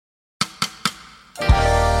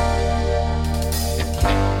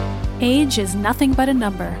Age is nothing but a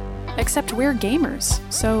number, except we're gamers,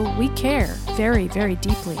 so we care very, very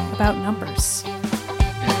deeply about numbers.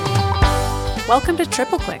 Welcome to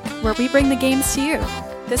Triple Click, where we bring the games to you.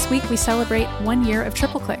 This week we celebrate 1 year of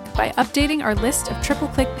Triple Click by updating our list of Triple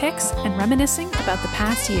Click picks and reminiscing about the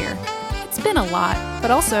past year. It's been a lot,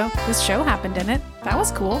 but also this show happened in it. That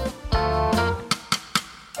was cool.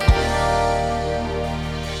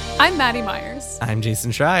 I'm Maddie Myers. I'm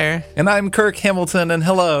Jason Schreier. And I'm Kirk Hamilton, and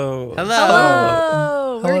hello.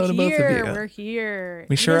 Hello. Hello We're to both of here. you. We're here.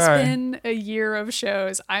 We sure It's are. been a year of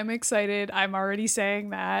shows. I'm excited. I'm already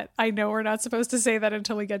saying that. I know we're not supposed to say that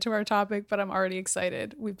until we get to our topic, but I'm already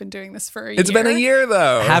excited. We've been doing this for a year. It's been a year,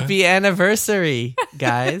 though. Happy anniversary,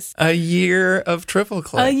 guys. A year of Triple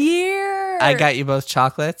Click. A year. I got you both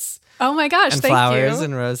chocolates Oh my gosh, and thank flowers you.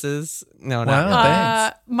 and roses. No, Wow. not really.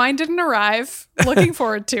 Thanks. Mine didn't arrive. Looking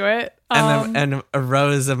forward to it. And a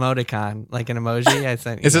rose emoticon, like an emoji. I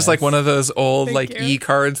sent you. Is this like guys. one of those old Thank like you.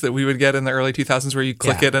 e-cards that we would get in the early 2000s where you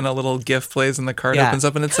click Yeah. it and a little GIF plays and the card Yeah. opens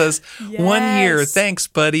up and it says, 1 year, Yes. thanks,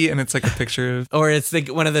 buddy. And it's like a picture of... Or it's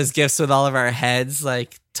one of those gifts with all of our heads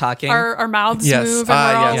like talking. Our mouths Yes. move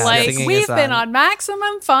and we're all yes, like, yes. Singing a we've been song. on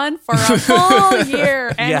maximum fun for a full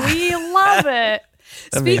year and Yeah. we love it.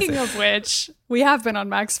 Speaking Amazing. of which, we have been on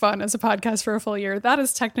Max Fun as a podcast for a full year. That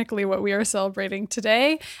is technically what we are celebrating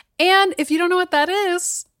today. And if you don't know what that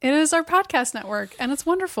is, it is our podcast network and it's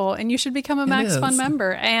wonderful. And you should become a Max is. Fun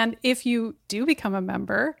member. And if you do become a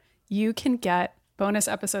member, you can get bonus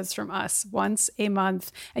episodes from us once a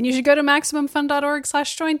month. And you should go to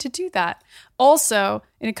MaximumFun.org/join to do that. Also,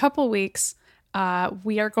 in a couple weeks,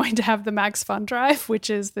 we are going to have the Max Fun Drive, which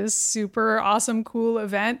is this super awesome, cool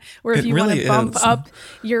event where if It you want really to bump is. up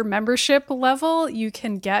your membership level, you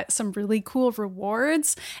can get some really cool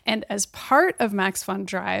rewards. And as part of Max Fun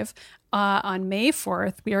Drive, on May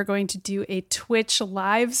 4th, we are going to do a Twitch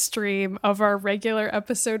live stream of our regular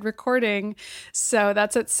episode recording. So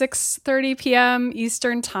that's at 6:30 p.m.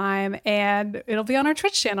 Eastern Time. And it'll be on our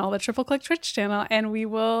Twitch channel, the Triple Click Twitch channel. And we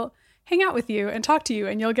will hang out with you and talk to you.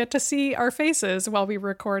 And you'll get to see our faces while we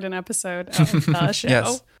record an episode of the show.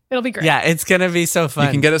 Yes. It'll be great. Yeah, it's going to be so fun.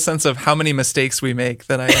 You can get a sense of how many mistakes we make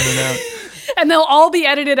that I edit out. And they'll all be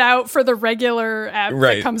edited out for the regular app that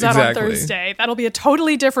Right, comes out on exactly. Thursday. That'll be a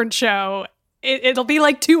totally different show. It'll be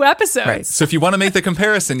like 2 episodes. Right. So if you want to make the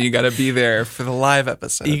comparison, you got to be there for the live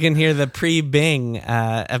episode. You can hear the pre-Bing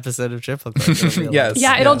episode of Triple Click. It'll be Yes.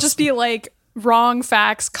 Yeah, it'll yes. just be like wrong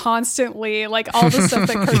facts constantly, like all the stuff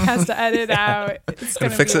that Kirk has to edit out. It's Gotta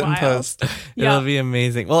gonna fix be it in wild. post. Yeah. It'll be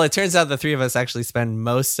amazing. Well, it turns out the three of us actually spend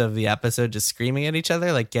most of the episode just screaming at each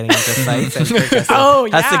other, like getting into fights, and Kirk has to, Oh,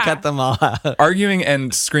 has to yeah. cut them all out. Arguing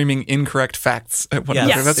and screaming incorrect facts at one Yes,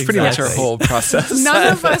 another. That's pretty much our exactly. whole process.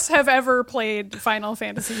 None of us have ever played Final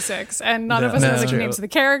Fantasy VI, and none of us know No. the names of the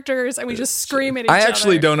characters, and we just scream at each other. I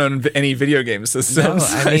actually don't own any video game No, systems.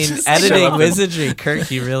 I mean, just editing show up. wizardry,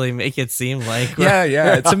 Kirk, you really make it seem like Yeah.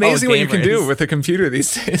 It's all amazing what you can do gamers. with a computer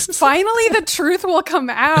these days. Finally, the truth will come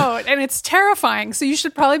out, and it's terrifying. So you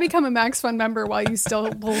should probably become a Max Fun member while you still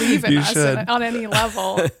believe in You us should. on any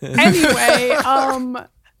level. Anyway,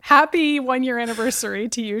 happy 1 year anniversary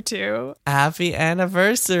to you two. Happy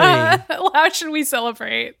anniversary. How should we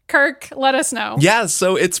celebrate? Kirk, let us know. Yeah,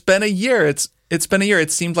 so it's been a year. It's been a year.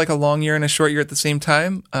 It seemed like a long year and a short year at the same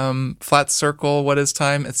time. Flat circle, what is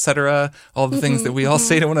time, etc. All the things that we all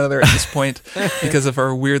say to one another at this point because of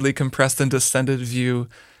our weirdly compressed and distended view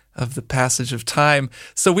of the passage of time.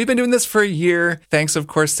 So we've been doing this for a year. Thanks, of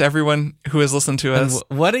course, to everyone who has listened to And us.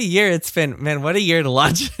 what a year it's been, man. What a year to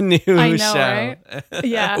launch a new I know, show. right?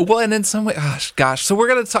 Yeah. Well, and in some way, gosh. So we're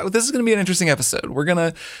going to talk, this is going to be an interesting episode. We're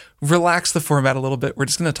going to relax the format a little bit. We're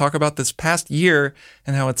just going to talk about this past year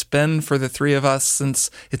and how it's been for the three of us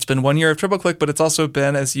since it's been 1 year of Triple Click, but it's also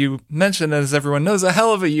been, as you mentioned, as everyone knows, a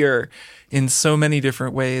hell of a year in so many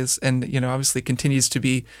different ways. And, obviously continues to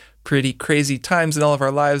be pretty crazy times in all of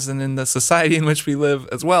our lives and in the society in which we live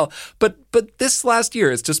as well. But this last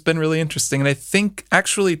year has just been really interesting. And I think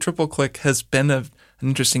actually Triple Click has been an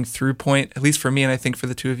interesting through point, at least for me, and I think for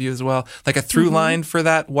the two of you as well, like a through line for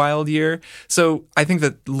that wild year. So I think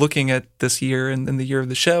that looking at this year and the year of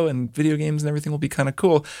the show and video games and everything will be kind of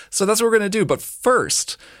cool. So that's what we're going to do. But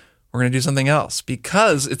first, we're going to do something else.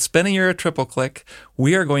 Because it's been a year of Triple Click,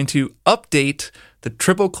 we are going to update the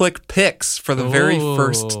Triple Click picks for the very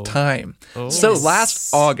first time. So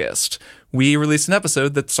last August, we released an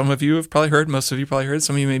episode that some of you have probably heard, most of you probably heard,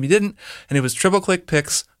 some of you maybe didn't, and it was Triple Click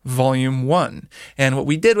Picks Volume 1. And what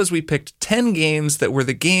we did was we picked 10 games that were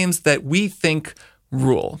the games that we think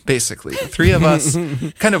rule, basically. The three of us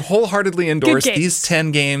kind of wholeheartedly endorse these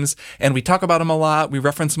 10 games, and we talk about them a lot. We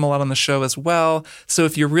reference them a lot on the show as well. So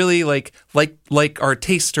if you're really like our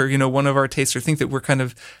taste, or, one of our tastes, or think that we're kind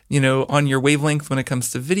of, on your wavelength when it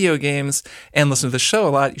comes to video games and listen to the show a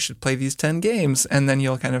lot, you should play these 10 games, and then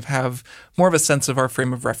you'll kind of have more of a sense of our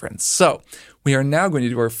frame of reference. So we are now going to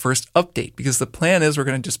do our first update, because the plan is we're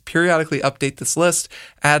going to just periodically update this list,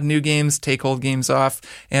 add new games, take old games off.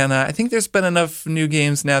 And I think there's been enough new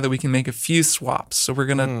games now that we can make a few swaps. So we're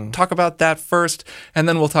going to talk about that first, and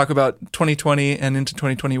then we'll talk about 2020 and into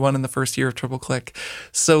 2021 in the first year of Triple Click.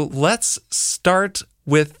 So let's start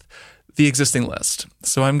with the existing list.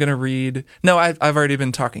 So I'm going to read. No, I've already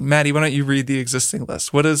been talking. Maddie, why don't you read the existing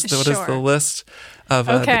list? What is the list of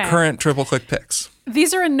the current Triple Click picks?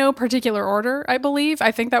 These are in no particular order, I believe.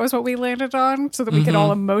 I think that was what we landed on, so that we could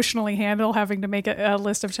all emotionally handle having to make a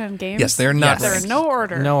list of 10 games. Yes, they're not. They're in no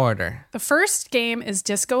order. No order. The first game is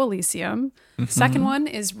Disco Elysium. Second one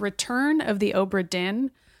is Return of the Obra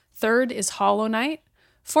Dinn. Third is Hollow Knight.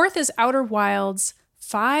 Fourth is Outer Wilds.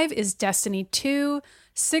 5 is Destiny 2.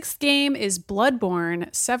 Sixth game is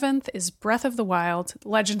Bloodborne. Seventh is Breath of the Wild,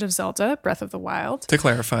 Legend of Zelda, Breath of the Wild. To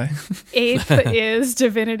clarify. Eighth is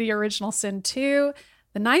Divinity Original Sin 2.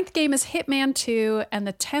 The ninth game is Hitman 2. And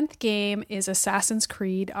the 10th game is Assassin's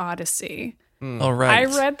Creed Odyssey. All right. I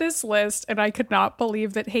read this list and I could not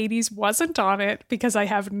believe that Hades wasn't on it, because I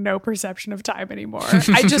have no perception of time anymore.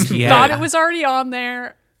 I just thought it was already on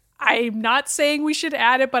there. I'm not saying we should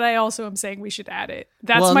add it, but I also am saying we should add it.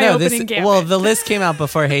 That's my opening gambit. Well, the list came out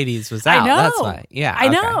before Hades was out. I know. That's why. Yeah. I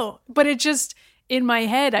know. But it just, in my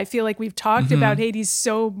head, I feel like we've talked about Hades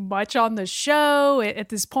so much on the show at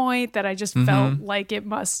this point that I just felt like it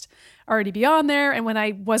must already be on there. And when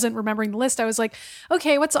I wasn't remembering the list, I was like,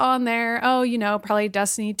 okay, what's on there? Oh, probably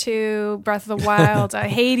Destiny 2, Breath of the Wild,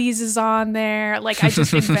 Hades is on there. Like, I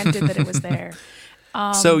just invented that it was there.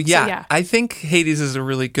 So I think Hades is a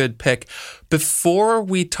really good pick. Before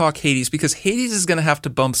we talk Hades, because Hades is going to have to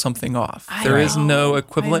bump something off. There is no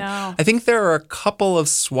equivalent. I think there are a couple of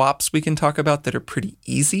swaps we can talk about that are pretty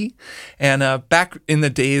easy. And back in the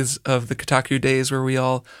days of the Kotaku days, where we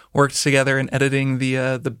all worked together in editing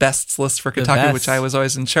the bests list for Kotaku, which I was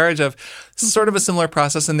always in charge of, sort of a similar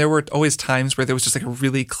process. And there were always times where there was just like a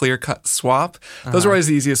really clear-cut swap. Those were always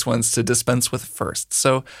the easiest ones to dispense with first.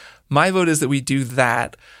 So my vote is that we do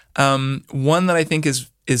that. One that I think is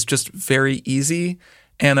just very easy.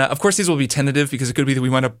 And of course, these will be tentative, because it could be that we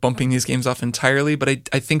wind up bumping these games off entirely. But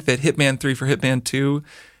I think that Hitman 3 for Hitman 2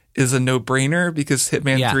 is a no-brainer, because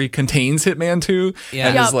Hitman 3 contains Hitman 2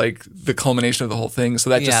 and is like the culmination of the whole thing. So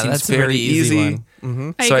that just seems very easy.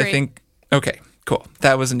 So I think, okay. Cool.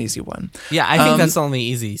 That was an easy one. Yeah, I think that's the only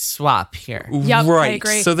easy swap here. Yep, right. I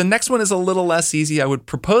agree. So the next one is a little less easy. I would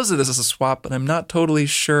propose it as a swap, but I'm not totally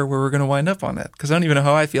sure where we're going to wind up on it, because I don't even know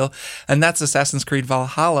how I feel. And that's Assassin's Creed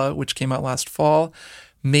Valhalla, which came out last fall.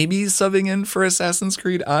 Maybe subbing in for Assassin's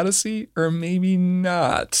Creed Odyssey, or maybe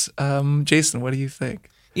not. Jason, what do you think?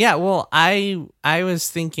 Yeah, well, I was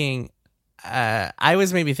thinking... I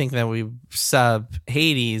was maybe thinking that we sub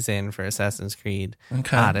Hades in for Assassin's Creed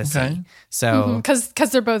Odyssey. Okay. So because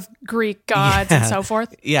they're both Greek gods and so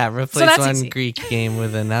forth. Yeah, replace one Greek game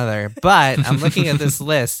with another. But I'm looking at this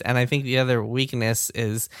list, and I think the other weakness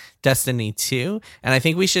is Destiny 2. And I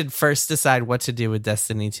think we should first decide what to do with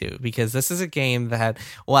Destiny 2, because this is a game that,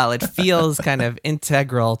 while it feels kind of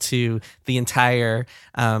integral to the entire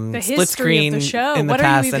split screen of the show. in the what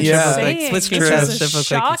past and split screen triple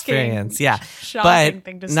click experience. Yeah. But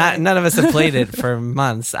none of us have played it for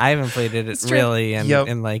months. I haven't played it really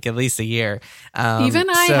in like at least a year. Even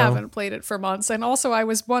I haven't played it for months. And also I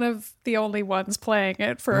was one of the only ones playing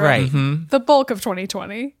it for the bulk of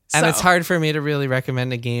 2020. And it's hard for me to really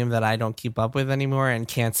recommend a game that I don't keep up with anymore and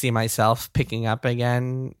can't see myself picking up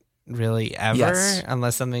again really ever,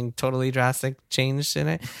 unless something totally drastic changed in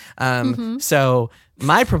it. So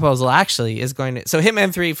my proposal actually is going to, so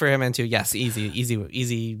Hitman 3 for Hitman 2, yes,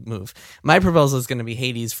 easy move. My proposal is going to be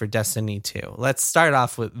Hades for Destiny 2. Let's start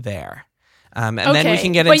off with there. And then we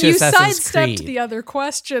can get into Assassin's Creed. But you sidestepped the other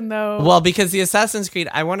question, though. Well, because the Assassin's Creed,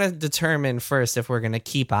 I want to determine first if we're going to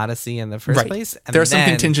keep Odyssey in the first place. And there are some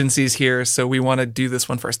contingencies here, so we want to do this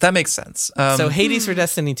one first. That makes sense. So Hades for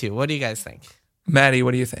Destiny 2. What do you guys think? Maddie,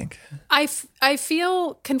 what do you think? I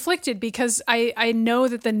feel conflicted, because I know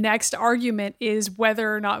that the next argument is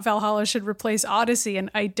whether or not Valhalla should replace Odyssey,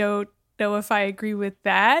 and I don't know if I agree with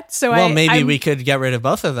that. So maybe we could get rid of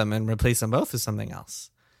both of them and replace them both with something else.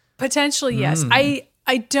 Potentially, yes.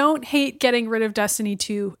 I don't hate getting rid of Destiny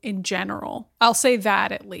 2 in general. I'll say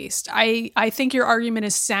that at least. I think your argument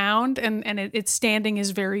is sound and its standing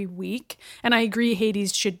is very weak. And I agree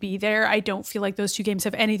Hades should be there. I don't feel like those two games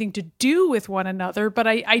have anything to do with one another, but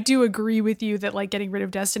I do agree with you that like getting rid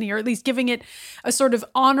of Destiny, or at least giving it a sort of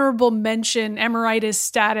honorable mention, emeritus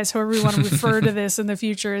status, however you want to refer to this in the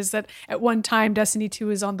future, is that at one time Destiny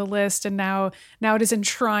 2 is on the list and now it is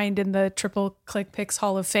enshrined in the Triple Click Picks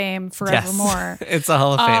Hall of Fame forevermore. Yes, it's a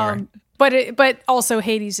Hall of Famer. But also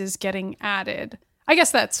Hades is getting added. I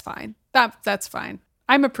guess that's fine. That's fine.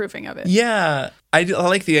 I'm approving of it. Yeah. I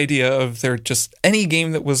like the idea of there just any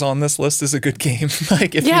game that was on this list is a good game.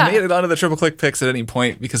 Like if you made it onto the Triple Click Picks at any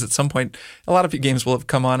point, because at some point a lot of games will have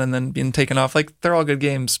come on and then been taken off. Like they're all good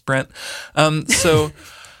games, Brent. So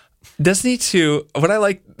Destiny 2, what I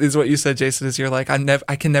like is what you said, Jason, is you're like,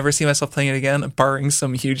 I can never see myself playing it again, barring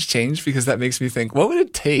some huge change, because that makes me think, what would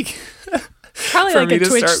it take? Probably like a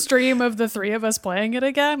Twitch stream of the three of us playing it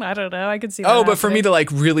again. I don't know. I could see that. Oh, but for me to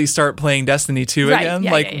like really start playing Destiny 2 again,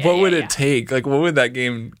 what would it take? Like, what would that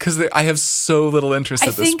game? Because I have so little interest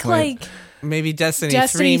at this point. Like maybe Destiny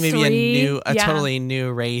 3, maybe a totally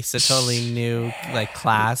new race, a totally new like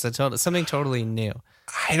class, something totally new.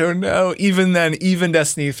 I don't know. Even then, even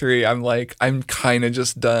Destiny 3, I'm kind of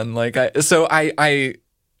just done. Like, I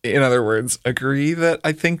in other words, agree that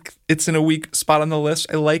I think it's in a weak spot on the list.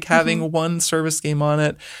 I like having one service game on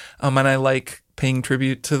it, and I like paying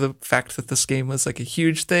tribute to the fact that this game was like a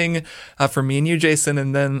huge thing for me and you, Jason,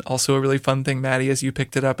 and then also a really fun thing, Maddie, as you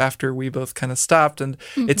picked it up after we both kind of stopped, and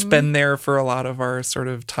it's been there for a lot of our sort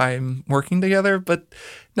of time working together, but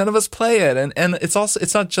none of us play it, and it's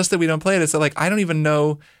not just that we don't play it, it's that like I don't even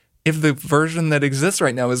know if the version that exists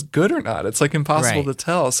right now is good or not. It's like impossible to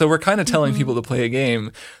tell. So we're kind of telling people to play a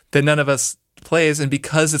game that none of us plays, and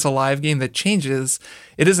because it's a live game that changes,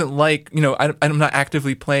 it isn't like, I'm not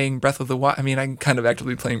actively playing Breath of the Wild. I mean, I'm kind of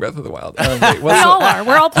actively playing Breath of the Wild. We all are.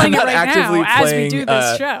 We're all playing it right now as we do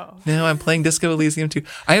this show. No, I'm playing Disco Elysium 2.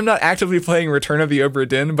 I am not actively playing Return of the Obra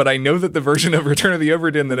Dinn, but I know that the version of Return of the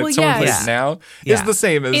Obra Dinn that someone plays now is the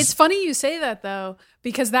same as... It's funny you say that, though,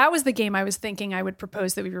 because that was the game I was thinking I would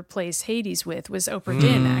propose that we replace Hades with, was Obra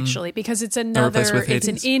Dinn, actually, because it's an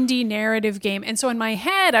indie narrative game. And so in my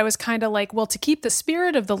head, I was kind of like, well, to keep the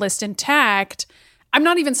spirit of the list intact, I'm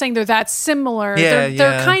not even saying they're that similar.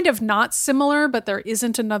 They're kind of not similar, but there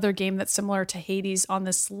isn't another game that's similar to Hades on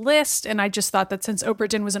this list. And I just thought that since Obra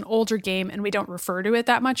Dinn was an older game and we don't refer to it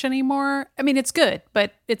that much anymore, I mean, it's good,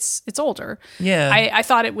 but it's older. Yeah. I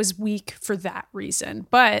thought it was weak for that reason.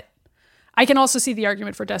 But I can also see the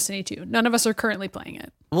argument for Destiny 2. None of us are currently playing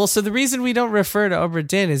it. Well, so the reason we don't refer to Obra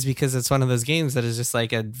Dinn is because it's one of those games that is just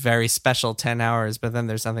like a very special 10 hours, but then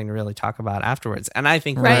there's nothing to really talk about afterwards. And I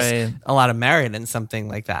think there's a lot of merit in something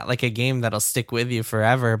like that, like a game that'll stick with you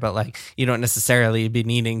forever, but like you don't necessarily be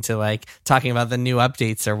needing to like talking about the new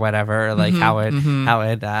updates or whatever, or like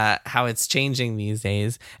how it's changing these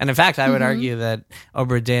days. And in fact, I would argue that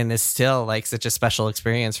Obra Dinn is still like such a special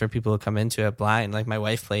experience for people who come into it blind. Like my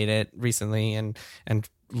wife played it recently and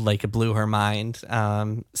like it blew her mind.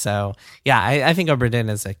 So yeah, I think Obra Dinn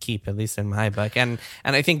is a keep, at least in my book. And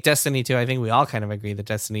I think Destiny 2, I think we all kind of agree that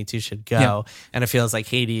Destiny 2 should go. Yeah. And it feels like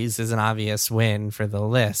Hades is an obvious win for the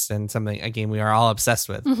list and a game we are all obsessed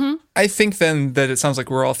with. I think then that it sounds like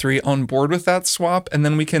we're all three on board with that swap, and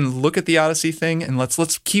then we can look at the Odyssey thing and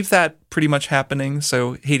let's keep that pretty much happening.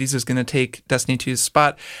 So Hades is going to take Destiny 2's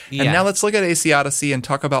spot. Yeah. And now let's look at AC Odyssey and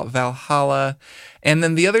talk about Valhalla. And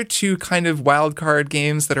then the other two kind of wild card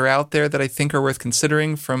games that are out there that I think are worth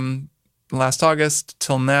considering from last August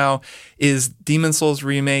till now is Demon's Souls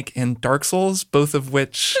Remake and Dark Souls, both of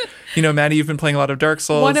which, Maddie, you've been playing a lot of Dark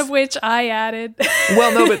Souls. One of which I added.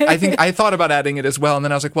 Well, no, but I think I thought about adding it as well. And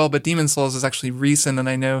then I was like, well, but Demon's Souls is actually recent. And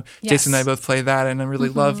I know Jason and I both played that and I really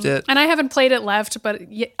loved it. And I haven't played it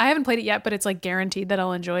yet, but it's like guaranteed that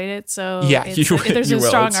I'll enjoy it. So yeah, there's a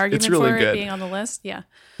strong argument it's really for good. It being on the list. Yeah.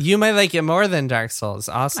 You might like it more than Dark Souls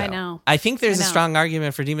also. I know. I think there's a strong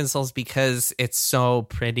argument for Demon's Souls because it's so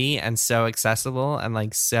pretty and so accessible and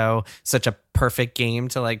like such a perfect game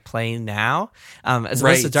to like play now, as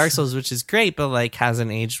opposed to Dark Souls, which is great but like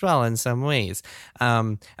hasn't aged well in some ways.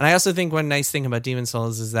 And I also think one nice thing about Demon's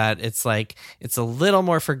Souls is that it's a little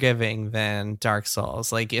more forgiving than Dark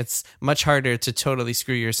Souls. Like it's much harder to totally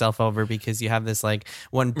screw yourself over because you have this like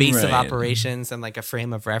one base of operations and like a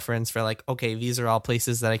frame of reference for like, okay, these are all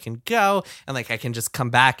places that I can go and like I can just come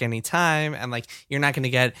back anytime, and like you're not going to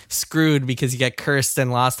get screwed because you get cursed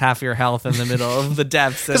and lost half your health in the middle of the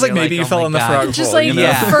depths. Because like maybe you fell in the frog Just hole, like, you know?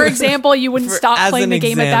 Yeah. for example, you wouldn't stop as playing an the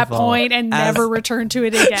game at that example, point and never return to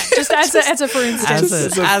it again. Just as a for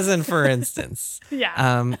instance. as in for instance.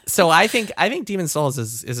 Yeah. So I think Demon's Souls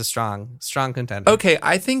is a strong contender. Okay,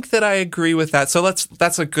 I think that I agree with that. So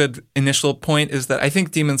that's a good initial point, is that I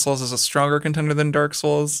think Demon's Souls is a stronger contender than Dark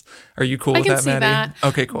Souls. Are you cool with can that, see Maddie? that.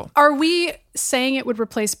 Okay, cool. Are we saying it would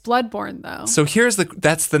replace Bloodborne though? So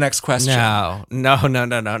that's the next question. No.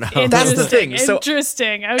 That's the thing. So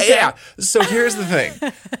Interesting. Okay. yeah. So here's the thing.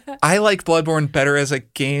 I like Bloodborne better as a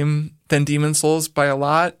game than Demon's Souls by a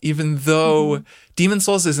lot, even though Demon's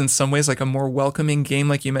Souls is in some ways like a more welcoming game,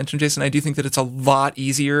 like you mentioned, Jason. I do think that it's a lot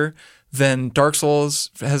easier than Dark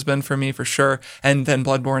Souls has been for me, for sure. And then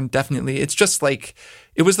Bloodborne, definitely. It's just like,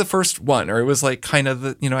 it was the first one, or it was like kind of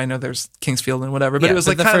the, I know there's Kingsfield and whatever, but Yeah, it was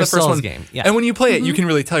like the kind of the first first Souls one. game. Yeah. And when you play it, you can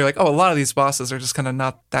really tell, you're like, oh, a lot of these bosses are just kind of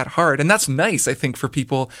not that hard. And that's nice, I think, for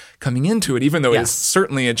people coming into it, even though it is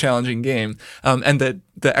certainly a challenging game. And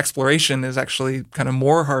the exploration is actually kind of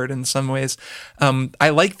more hard in some ways. I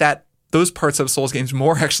like those parts of Souls games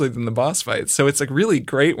more actually than the boss fights. So it's like really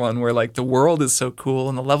great one where like the world is so cool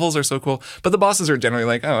and the levels are so cool, but the bosses are generally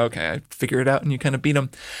like, oh, okay, I figure it out, and you kind of beat them.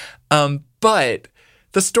 But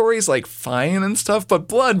the story's like fine and stuff, but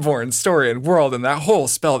Bloodborne's story and world and that whole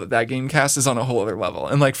spell that game casts is on a whole other level.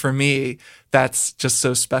 And like for me, that's just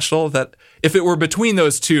so special that if it were between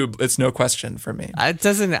those two, it's no question for me. I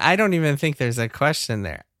don't even think there's a question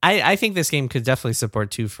there. I think this game could definitely support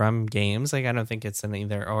 2 from games. Like, I don't think it's an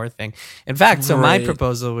either or thing. In fact, so my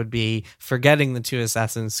proposal would be, forgetting the 2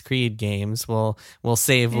 Assassin's Creed games, we'll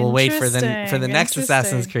wait for the next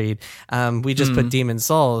Assassin's Creed. We just put Demon's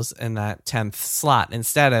Souls in that 10th slot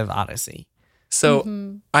instead of Odyssey.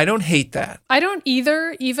 So I don't hate that. I don't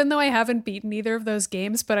either, even though I haven't beaten either of those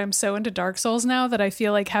games, but I'm so into Dark Souls now that I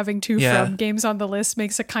feel like having 2 from games on the list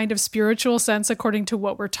makes a kind of spiritual sense according to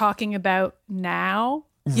what we're talking about now.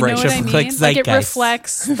 You know what I mean? Like, it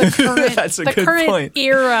reflects the current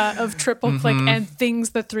era of triple click and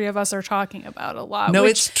things the 3 of us are talking about a lot. No,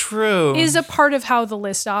 which it's true. is a part of how the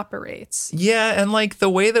list operates. Yeah, and like the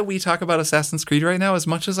way that we talk about Assassin's Creed right now, as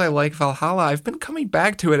much as I like Valhalla, I've been coming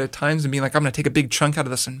back to it at times and being like, I'm going to take a big chunk out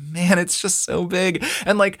of this, and man, it's just so big.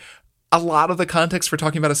 And like, a lot of the context for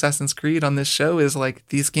talking about Assassin's Creed on this show is like,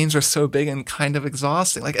 these games are so big and kind of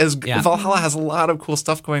exhausting. Like, Valhalla has a lot of cool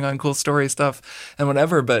stuff going on, cool story stuff and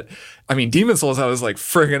whatever. But I mean, Demon's Souls I was like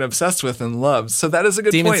friggin' obsessed with and loved. So that is a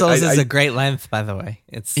good point. Demon's Souls is a great length, by the way.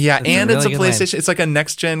 It's a PlayStation. Length. It's like a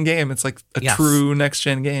next gen game. It's like a true next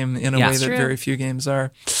gen game in a way that very few games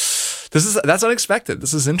are. That's unexpected.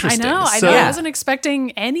 This is interesting. I know. I wasn't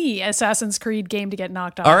expecting any Assassin's Creed game to get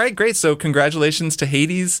knocked off. All right, great. So congratulations to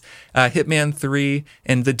Hades, Hitman 3,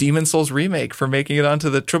 and the Demon's Souls remake for making it onto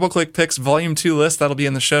the Triple Click Picks Volume 2 list. That'll be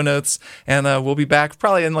in the show notes. And we'll be back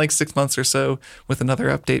probably in like 6 months or so with another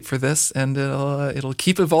update for this. And it'll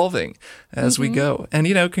keep evolving as we go. And,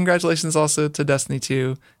 congratulations also to Destiny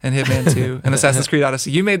 2 and Hitman 2 and Assassin's Creed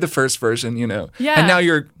Odyssey. You made the first version, Yeah. And now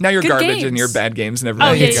you're garbage games. and you're bad games and everything.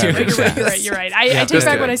 Oh, yeah. You're right. I take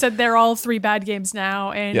back what I said. They're all 3 bad games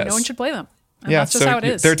now, and no one should play them. And that's just how it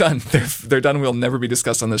is. They're done. They're done. We'll never be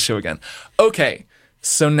discussed on this show again. Okay,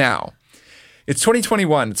 so now it's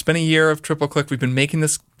 2021. It's been a year of Triple Click. We've been making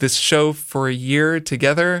this show for a year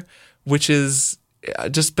together, which is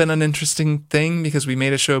just been an interesting thing because we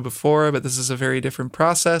made a show before, but this is a very different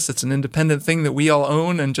process. It's an independent thing that we all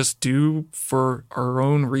own and just do for our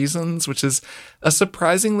own reasons, which is a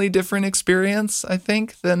surprisingly different experience, I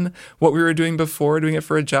think, than what we were doing before, doing it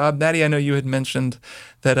for a job. Maddie, I know you had mentioned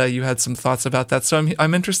that you had some thoughts about that, so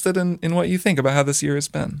I'm interested in what you think about how this year has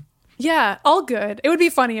been. Yeah, all good. It would be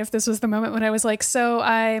funny if this was the moment when I was like, so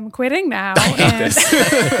I'm quitting now. And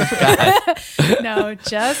no,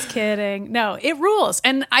 just kidding. No, it rules.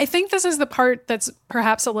 And I think this is the part that's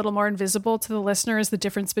perhaps a little more invisible to the listener, is the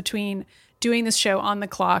difference between doing this show on the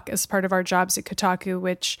clock as part of our jobs at Kotaku,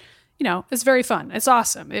 which, is very fun. It's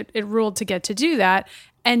awesome. It ruled to get to do that,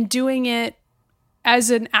 and doing it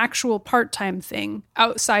as an actual part-time thing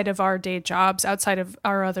outside of our day jobs, outside of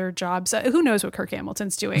our other jobs. Who knows what Kirk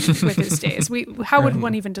Hamilton's doing with his days? How would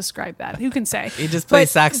one even describe that? Who can say? He just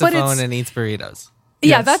plays saxophone and eats burritos.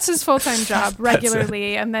 Yeah, yes. That's his full-time job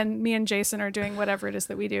regularly. And then me and Jason are doing whatever it is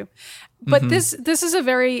that we do. But this is a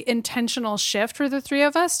very intentional shift for the 3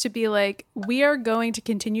 of us to be like, we are going to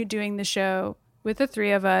continue doing the show with the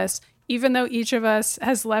 3 of us, even though each of us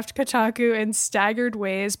has left Kotaku in staggered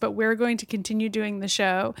ways, but we're going to continue doing the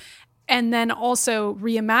show. And then also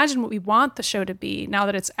reimagine what we want the show to be now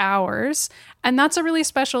that it's ours. And that's a really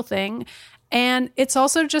special thing. And it's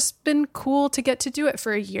also just been cool to get to do it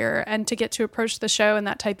for a year and to get to approach the show in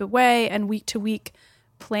that type of way and week to week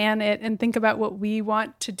plan it and think about what we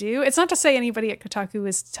want to do. It's not to say anybody at Kotaku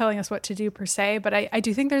is telling us what to do per se, but I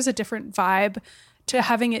do think there's a different vibe to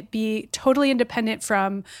having it be totally independent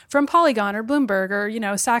from Polygon or Bloomberg or,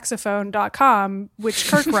 saxophone.com, which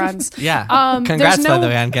Kirk runs. Yeah. Congrats, by the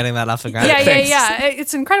way, on getting that off the ground. Yeah.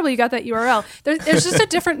 It's incredible you got that URL. There's just a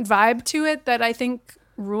different vibe to it that I think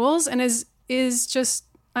rules and is just,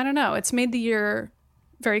 I don't know, it's made the year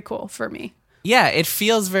very cool for me. Yeah, it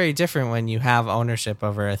feels very different when you have ownership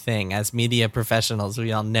over a thing. As media professionals,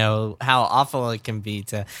 we all know how awful it can be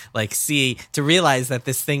to realize that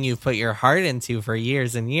this thing you've put your heart into for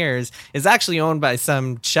years and years is actually owned by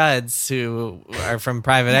some chuds who are from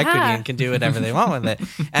private equity and can do whatever they want with it.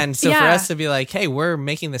 And so for us to be like, hey, we're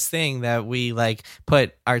making this thing that we like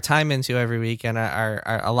put our time into every week and our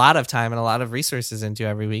a lot of time and a lot of resources into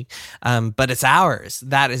every week, but it's ours.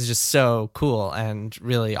 That is just so cool and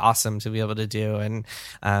really awesome to be able to do. And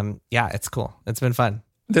it's cool. It's been fun.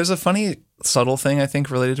 There's a funny subtle thing I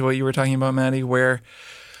think related to what you were talking about, Maddie, where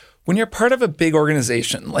when you're part of a big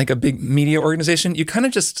organization, like a big media organization, you kind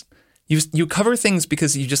of just you cover things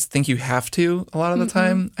because you just think you have to a lot of the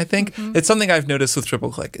time. I think it's something I've noticed with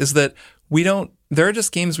Triple Click is that there are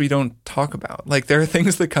just games we don't talk about. Like there are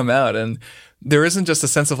things that come out and there isn't just a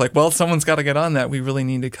sense of like, well, someone's got to get on that. We really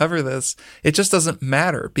need to cover this. It just doesn't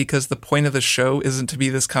matter because the point of the show isn't to be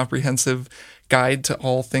this comprehensive guide to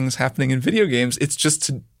all things happening in video games. It's just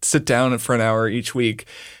to sit down for an hour each week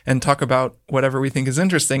and talk about whatever we think is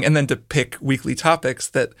interesting and then to pick weekly topics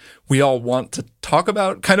that we all want to talk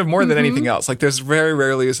about kind of more than anything else. Like there's very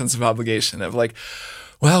rarely a sense of obligation of like,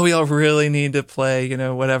 well, we all really need to play,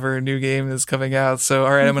 whatever new game is coming out. So,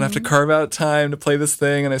 all right, I'm going to have to carve out time to play this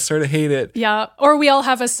thing. And I sort of hate it. Yeah. Or we all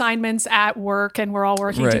have assignments at work and we're all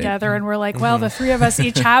working together. And we're like, well, the three of us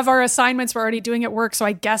each have our assignments. We're already doing at work. So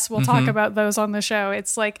I guess we'll talk about those on the show.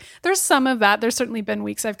 It's like, there's some of that. There's certainly been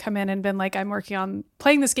weeks I've come in and been like, I'm working on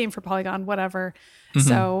playing this game for Polygon, whatever.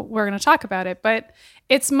 So we're going to talk about it. But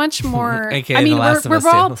it's much more, I mean, we're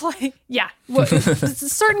all playing,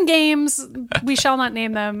 certain games, we shall not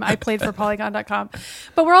name them. I played for Polygon.com,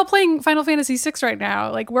 but we're all playing Final Fantasy VI right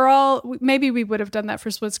now. Like maybe we would have done that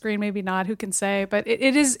for Split Screen, maybe not, who can say, but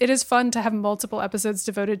it is fun to have multiple episodes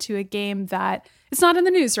devoted to a game that it's not in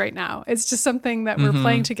the news right now. It's just something that we're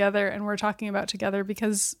playing together and we're talking about together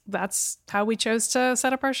because that's how we chose to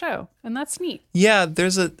set up our show. And that's neat. Yeah,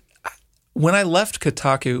 when I left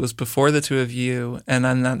Kotaku, it was before the two of you, and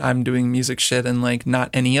I'm doing music shit and like not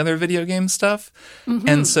any other video game stuff.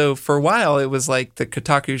 And so for a while, it was like the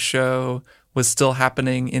Kotaku show was still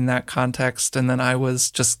happening in that context, and then I was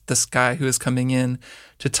just this guy who was coming in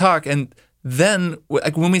to talk. And then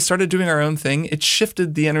like when we started doing our own thing, it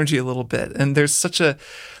shifted the energy a little bit. And there's such a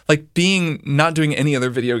like not doing any other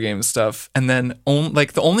video game stuff, and then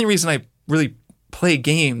the only reason I really play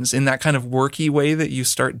games in that kind of worky way that you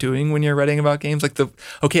start doing when you're writing about games. Like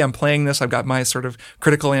I'm playing this. I've got my sort of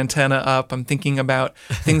critical antenna up. I'm thinking about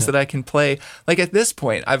things that I can play. Like at this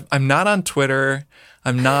point, I'm not on Twitter.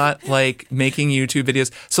 I'm not like making YouTube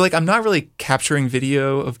videos. So like I'm not really capturing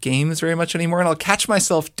video of games very much anymore. And I'll catch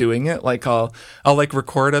myself doing it. Like I'll like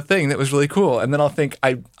record a thing that was really cool. And then I'll think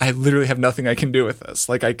I literally have nothing I can do with this.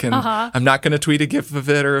 Like I'm not going to tweet a GIF of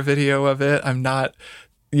it or a video of it. I'm not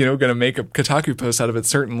going to make a Kotaku post out of it,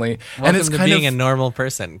 certainly. Welcome and it's to kind being of a normal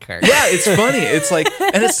person, Kirk. Yeah, it's funny. It's like,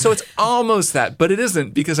 and it's almost that, but it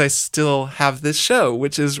isn't because I still have this show,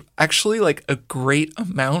 which is actually like a great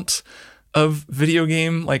amount of video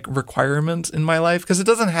game like requirement in my life because it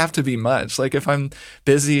doesn't have to be much. Like if I'm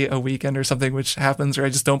busy a weekend or something, which happens, or I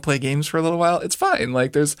just don't play games for a little while, it's fine.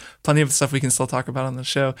 Like there's plenty of stuff we can still talk about on the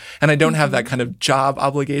show. And I don't have that kind of job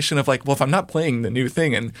obligation of like, well, if I'm not playing the new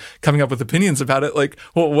thing and coming up with opinions about it, like,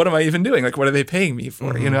 well, what am I even doing? Like, what are they paying me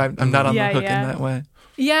for? I'm not on the hook in that way.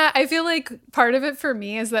 Yeah, I feel like part of it for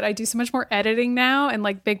me is that I do so much more editing now and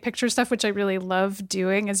like big picture stuff, which I really love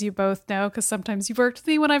doing, as you both know, because sometimes you've worked with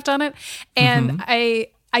me when I've done it. And I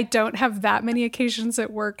don't have that many occasions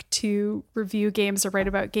at work to review games or write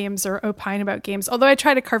about games or opine about games, although I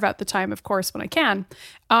try to carve out the time, of course, when I can.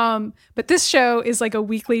 But this show is like a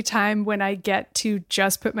weekly time when I get to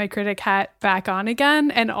just put my critic hat back on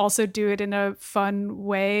again and also do it in a fun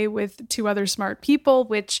way with two other smart people,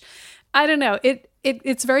 which I don't know.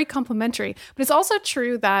 It's very complimentary, but it's also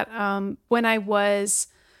true that when I was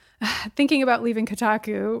thinking about leaving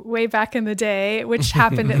Kotaku way back in the day, which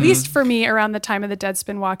happened at least for me around the time of the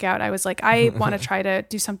Deadspin walkout, I was like, I want to try to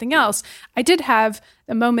do something else. I did have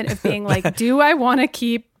a moment of being like, do I want to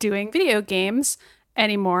keep doing video games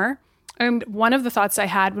anymore? And one of the thoughts I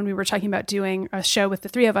had when we were talking about doing a show with the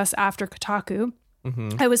three of us after Kotaku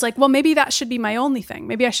I was like, well, maybe that should be my only thing.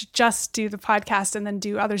 Maybe I should just do the podcast and then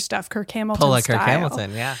do other stuff, Kirk Hamilton Pull like style. Kirk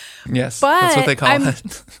Hamilton, yeah. Yes, But that's what they call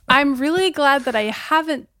it. I'm really glad that I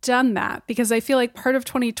haven't done that, because I feel like part of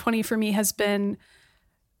 2020 for me has been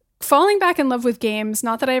falling back in love with games.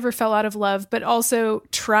 Not that I ever fell out of love, but also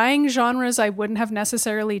trying genres I wouldn't have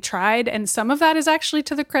necessarily tried. And some of that is actually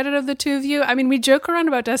to the credit of the two of you. I mean, we joke around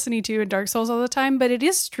about Destiny 2 and Dark Souls all the time, but it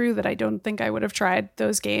is true that I don't think I would have tried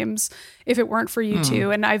those games if it weren't for you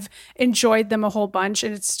two. And I've enjoyed them a whole bunch.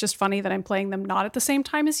 And it's just funny that I'm playing them not at the same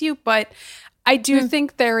time as you. But I do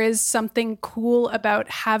think there is something cool about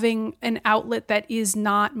having an outlet that is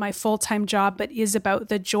not my full-time job, but is about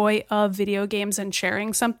the joy of video games and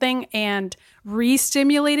sharing something and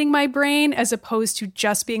re-stimulating my brain, as opposed to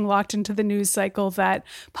just being locked into the news cycle that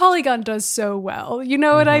Polygon does so well. You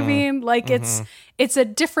know what I mean? Like it's a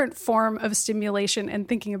different form of stimulation and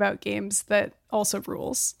thinking about games that also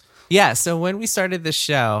rules. Yeah, so when we started this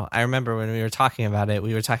show, I remember when we were talking about it,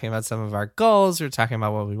 we were talking about some of our goals, we were talking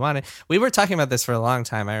about what we wanted. We were talking about this for a long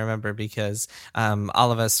time, I remember, because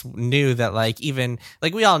all of us knew that, like, even,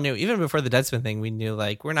 like, we all knew, even before the Deadspin thing, we knew,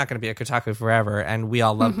 like, we're not going to be at Kotaku forever, and we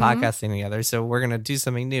all love podcasting together, so we're going to do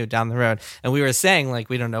something new down the road. And we were saying, like,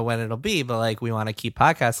 we don't know when it'll be, but, like, we want to keep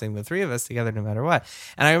podcasting, the three of us together, no matter what.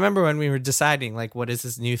 And I remember when we were deciding, like, what is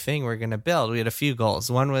this new thing we're going to build, we had a few goals.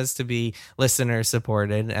 One was to be listener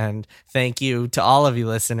supported, and thank you to all of you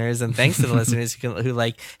listeners, and thanks to the listeners who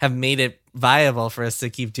like have made it viable for us to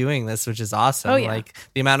keep doing this, which is awesome. Oh, yeah. Like,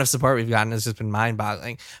 the amount of support we've gotten has just been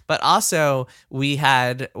mind-boggling. But also, we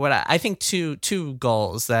had what I think two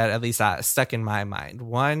goals that at least stuck in my mind.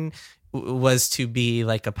 One was to be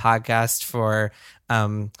like a podcast for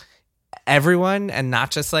everyone, and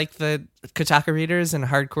not just like the Kotaku readers and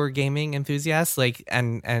hardcore gaming enthusiasts, like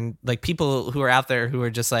and like people who are out there who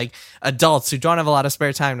are just like adults who don't have a lot of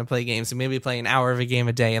spare time to play games, and maybe play an hour of a game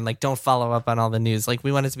a day and like don't follow up on all the news. Like,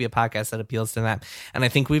 we want it to be a podcast that appeals to them, and I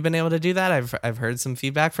think we've been able to do that. I've heard some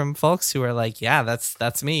feedback from folks who are like, yeah,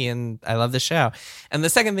 that's me, and I love the show. And the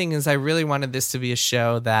second thing is, I really wanted this to be a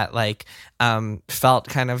show that like felt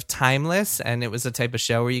kind of timeless, and it was a type of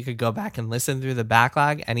show where you could go back and listen through the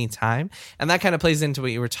backlog anytime. And that kind of plays into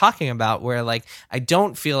what you were talking about, where like I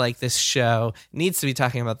don't feel like this show needs to be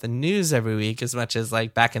talking about the news every week as much as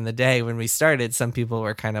like back in the day when we started, some people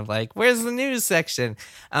were kind of like, where's the news section?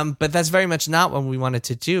 But that's very much not what we wanted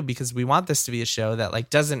to do, because we want this to be a show that like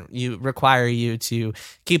doesn't require you to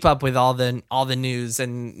keep up with all the news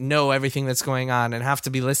and know everything that's going on and have to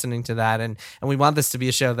be listening to that. And we want this to be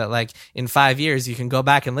a show that like in 5 years you can go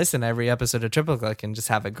back and listen to every episode of Triple Click and just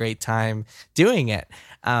have a great time doing it.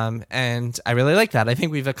 And I really like that. I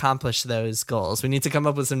think we've accomplished those goals. We need to come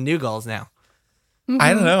up with some new goals now.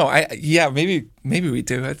 I don't know. Maybe we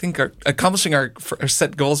do. I think accomplishing our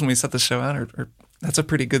set goals when we set the show out that's a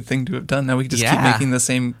pretty good thing to have done. Now we can just keep making the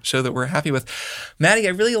same show that we're happy with. Maddie,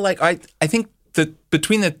 I really like. I think that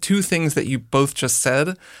between the two things that you both just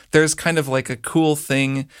said, there's kind of like a cool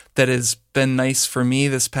thing that has been nice for me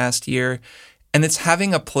this past year. And it's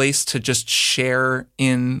having a place to just share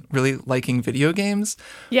in really liking video games,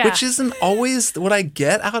 which isn't always what I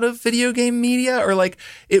get out of video game media, or like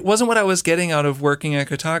it wasn't what I was getting out of working at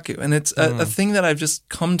Kotaku. And it's a thing that I've just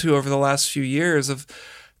come to over the last few years of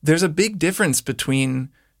there's a big difference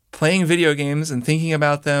between playing video games and thinking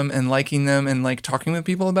about them and liking them and like talking with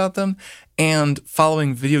people about them and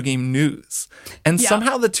following video game news. And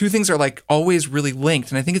somehow the two things are like always really linked.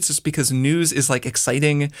 And I think it's just because news is like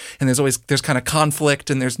exciting and there's kind of conflict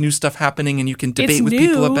and there's new stuff happening and you can debate with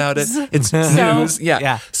people about it. It's news.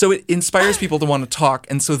 Yeah. So it inspires people to want to talk.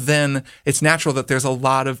 And so then it's natural that there's a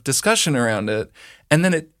lot of discussion around it. And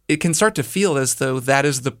then it can start to feel as though that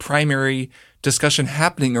is the primary discussion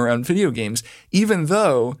happening around video games, even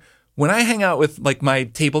though when I hang out with like my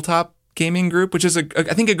tabletop gaming group, which is I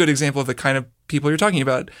think a good example of the kind of people you're talking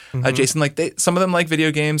about, Jason, like some of them like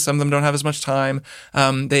video games, some of them don't have as much time.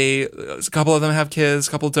 A couple of them have kids,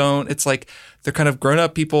 a couple don't. It's like they're kind of grown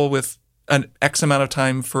up people with an X amount of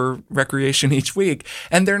time for recreation each week.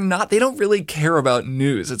 And they don't really care about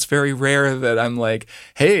news. It's very rare that I'm like,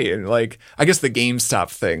 hey, and like, I guess the GameStop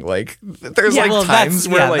thing, like there's times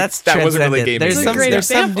where like that wasn't really gaming. There's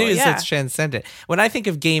some news that's transcendent. When I think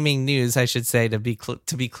of gaming news, I should say, to be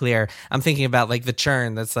clear, I'm thinking about like the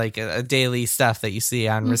churn that's like a daily stuff that you see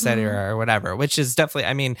on Resetera or whatever, which is definitely,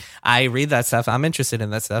 I mean, I read that stuff. I'm interested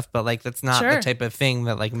in that stuff, but like, that's not the type of thing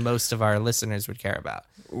that like most of our listeners would care about.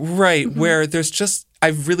 Right, where there's just,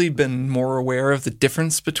 I've really been more aware of the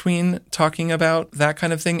difference between talking about that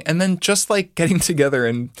kind of thing and then just like getting together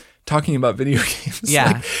and talking about video games.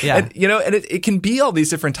 Yeah, yeah. And, you know, and it can be all these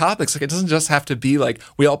different topics. Like, it doesn't just have to be like,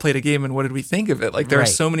 we all played a game and what did we think of it? Like, there are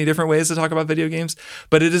so many different ways to talk about video games,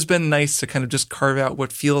 but it has been nice to kind of just carve out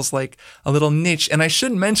what feels like a little niche. And I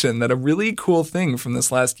should mention that a really cool thing from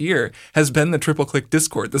this last year has been the Triple Click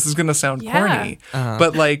Discord. This is going to sound corny,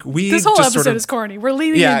 but like, this whole just episode is corny. We're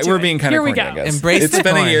leaning into we're being kind of corny, I guess. Embrace It's the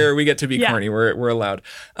been corn. a year. We get to be corny. We're allowed.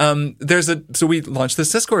 So we launched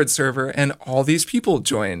this Discord server and all these people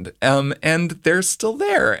joined, and they're still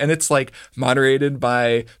there. And it's like moderated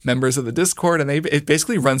by members of the Discord, and it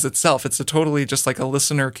basically runs itself. It's a totally just like a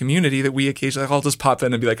listener community that we occasionally, I'll just pop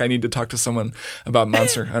in and be like, I need to talk to someone about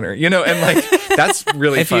Monster Hunter, you know, and like, that's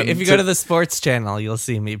really fun. If you go to the sports channel, you'll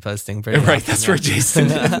see me posting pretty right, often, that's where Jason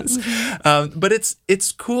is. But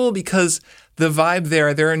it's cool because the vibe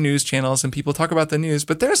there are news channels and people talk about the news,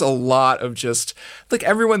 but there's a lot of just like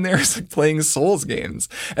everyone there is like playing Souls games.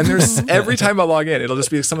 And there's every time I log in, it'll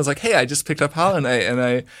just be someone's like, hey, I just picked up Hollow Knight and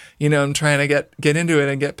I, you know, I'm trying to get into it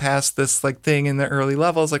and get past this like thing in the early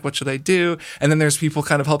levels. Like, what should I do? And then there's people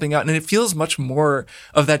kind of helping out. And it feels much more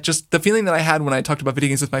of that, just the feeling that I had when I talked about video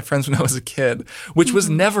games with my friends when I was a kid, which was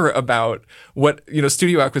never about what, you know,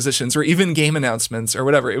 studio acquisitions or even game announcements or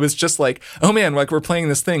whatever. It was just like, oh man, like we're playing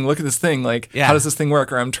this thing. Look at this thing. Like, how does this thing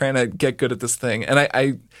work? Or I'm trying to get good at this thing. And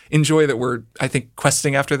I enjoy that we're, I think,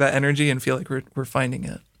 questing after that energy and feel like we're finding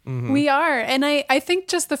it. Mm-hmm. We are. And I think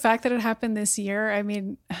just the fact that it happened this year, I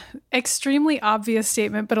mean, extremely obvious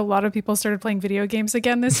statement, but a lot of people started playing video games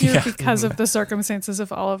again this year because of the circumstances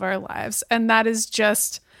of all of our lives. And that is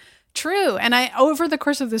just true. And over the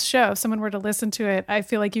course of this show, if someone were to listen to it, I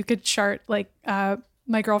feel like you could chart like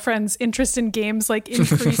my girlfriend's interest in games like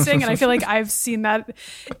increasing. And I feel like I've seen that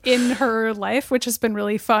in her life, which has been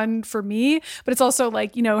really fun for me. But it's also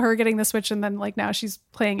like, you know, her getting the Switch and then like now she's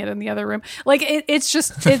playing it in the other room. Like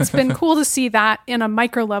it's been cool to see that in a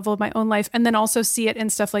micro level of my own life. And then also see it in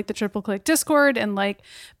stuff like the Triple Click Discord and like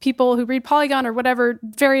people who read Polygon or whatever,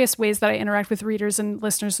 various ways that I interact with readers and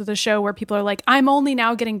listeners of the show where people are like, I'm only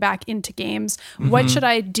now getting back into games. What should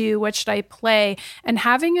I do? What should I play? And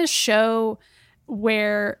having a show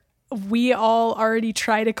where we all already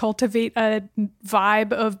try to cultivate a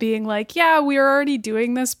vibe of being like, yeah, we're already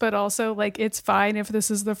doing this, but also like, it's fine if this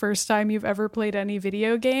is the first time you've ever played any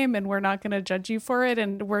video game and we're not going to judge you for it.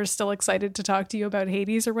 And we're still excited to talk to you about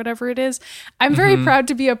Hades or whatever it is. I'm very proud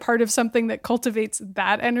to be a part of something that cultivates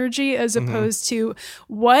that energy as opposed to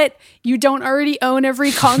what you don't already own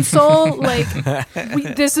every console. Like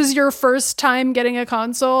this is your first time getting a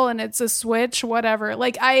console and it's a Switch, whatever.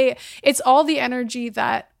 Like it's all the energy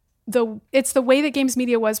that it's the way that games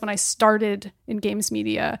media was when I started in games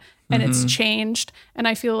media, and it's changed. And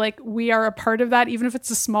I feel like we are a part of that. Even if it's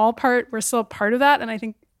a small part, we're still a part of that. And I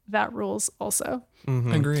think that rules also.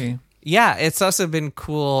 I agree. Yeah, it's also been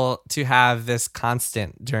cool to have this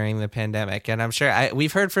constant during the pandemic. And I'm sure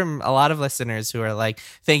we've heard from a lot of listeners who are like,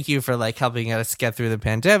 thank you for like helping us get through the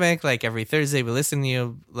pandemic. Like every Thursday we listen to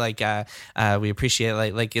you. Like we appreciate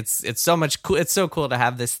like it's so much cool. It's so cool to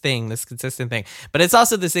have this consistent thing. But it's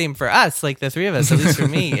also the same for us, like the three of us, at least for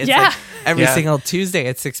me. It's like every single Tuesday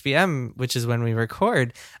at 6 p.m., which is when we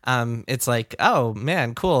record. It's like, oh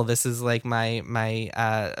man, cool. This is like my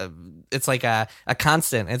it's like a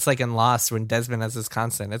constant. It's like in Lost when Desmond has this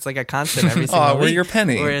constant. It's like a constant every single week. Where you're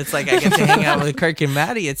Penny. Where it's like I get to hang out with Kirk and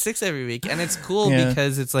Maddie at 6 every week. And it's cool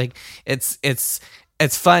because it's like it's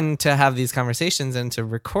fun to have these conversations and to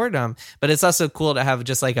record them, but it's also cool to have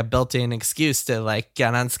just like a built-in excuse to like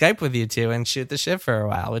get on Skype with you two and shoot the shit for a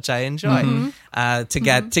while, which I enjoy. To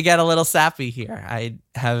get a little sappy here. I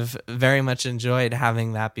have very much enjoyed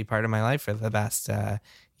having that be part of my life for the past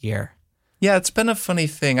year. Yeah, it's been a funny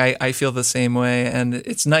thing. I feel the same way. And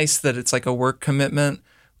it's nice that it's like a work commitment,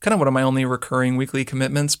 kind of one of my only recurring weekly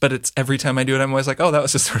commitments, but it's every time I do it, I'm always like, oh, that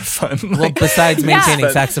was just sort of fun. Well, besides maintaining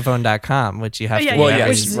saxophone.com, which you have to do.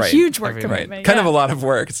 Which is a huge work commitment. Right. Kind of a lot of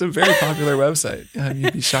work. It's a very popular website.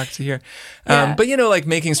 You'd be shocked to hear. But, you know, like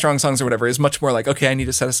making strong songs or whatever is much more like, okay, I need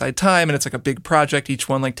to set aside time, and it's like a big project. Each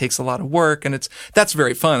one like takes a lot of work, and that's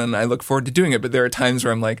very fun, and I look forward to doing it. But there are times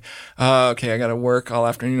where I'm like, okay, I got to work all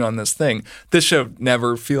afternoon on this thing. This show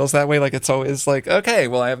never feels that way. Like it's always like, okay,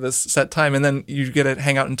 well, I have this set time, and then you get to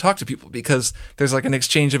hang out and talk to people because there's like an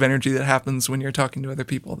exchange of energy that happens when you're talking to other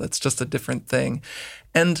people. That's just a different thing.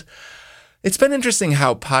 And it's been interesting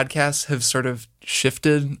how podcasts have sort of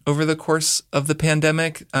shifted over the course of the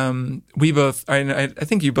pandemic. We both, I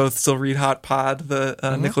think you both still read Hot Pod, the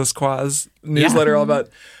Nicholas Quaz newsletter all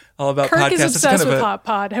all about Kirk podcasts. is It's obsessed kind of with Hot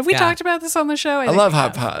Pod. Have we talked about this on the show? I love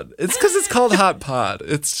Hot Pod. It's because it's called Hot Pod.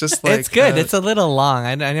 It's just like it's good. It's a little long.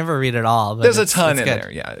 I never read it all. But there's a ton in good.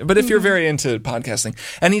 there, yeah. But if you're very into podcasting,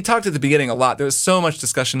 and he talked at the beginning a lot. There was so much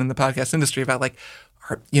discussion in the podcast industry about like,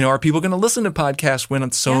 are people going to listen to podcasts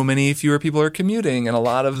when so many fewer people are commuting, and a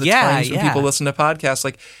lot of the times when people listen to podcasts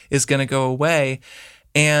like is going to go away.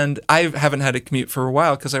 And I haven't had a commute for a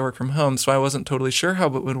while because I work from home, so I wasn't totally sure how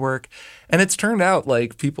it would work. And it's turned out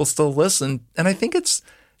like people still listen, and I think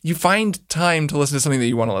you find time to listen to something that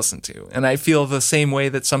you want to listen to. And I feel the same way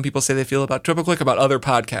that some people say they feel about Triple Click, about other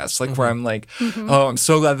podcasts, like where I'm like, oh, I'm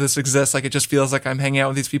so glad this exists. Like it just feels like I'm hanging out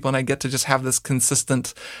with these people and I get to just have this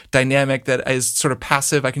consistent dynamic that is sort of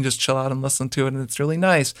passive. I can just chill out and listen to it, and it's really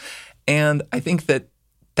nice. And I think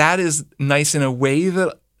that is nice in a way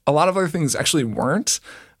that a lot of other things actually weren't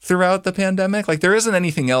throughout the pandemic. Like there isn't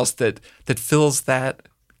anything else that fills that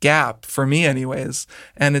gap for me anyways.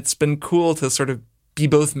 And it's been cool to sort of be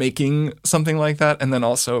both making something like that and then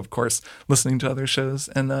also, of course, listening to other shows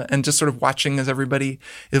and just sort of watching as everybody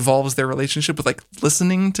evolves their relationship with like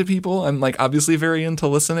listening to people. I'm like obviously very into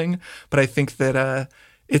listening, but I think that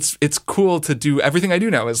it's cool to do everything I do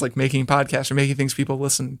now is like making podcasts or making things people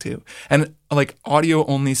listen to. And like audio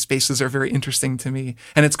only spaces are very interesting to me.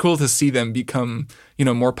 And it's cool to see them become,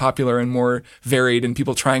 more popular and more varied and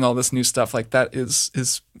people trying all this new stuff. Like that is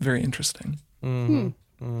very interesting. Mm-hmm.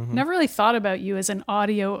 Mm-hmm. Never really thought about you as an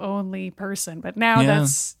audio only person, but now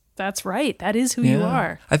that's right. That is who you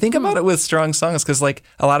are. I think about it with Strong Songs because like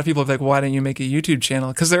a lot of people are like, why don't you make a YouTube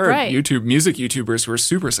channel? Because there are music YouTubers who are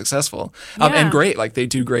super successful and great. Like they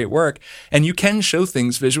do great work and you can show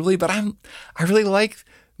things visually, but I really like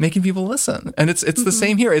making people listen. And it's the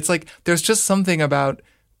same here. It's like there's just something about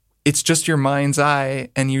it's just your mind's eye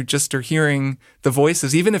and you just are hearing the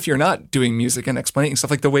voices, even if you're not doing music and explaining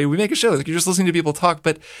stuff like the way we make a show, like you're just listening to people talk,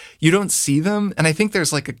 but you don't see them. And I think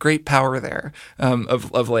there's like a great power there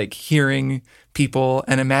of like hearing people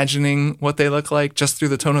and imagining what they look like just through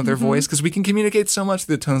the tone of their voice, because we can communicate so much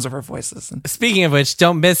through the tones of our voices. Speaking of which,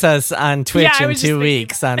 don't miss us on Twitch in 2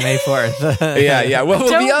 weeks on May 4th. yeah. Well,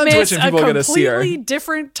 we'll be on Twitch and people are going to see our completely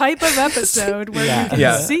different type of episode where you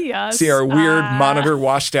can see us. See our weird monitor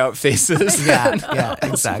washed out faces. yeah,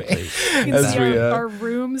 exactly. You can see our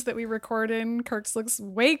rooms that we record in. Kirk's looks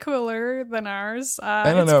way cooler than ours.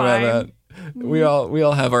 I don't know about that. We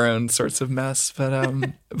all have our own sorts of mess,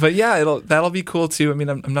 but yeah, that'll be cool too. I mean,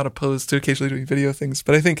 I'm not opposed to occasionally doing video things,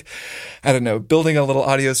 but I think, I don't know, building a little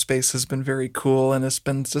audio space has been very cool, and it's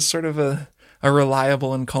been just sort of a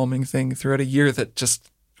reliable and calming thing throughout a year that just,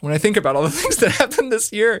 when I think about all the things that happened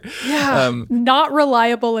this year, not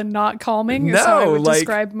reliable and not calming is how I would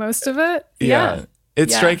describe most of it. Yeah.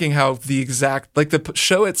 It's striking how the exact, like the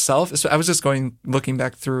show itself, I was just looking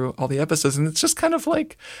back through all the episodes, and it's just kind of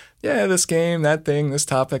like, this game, that thing, this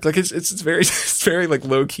topic. Like it's very like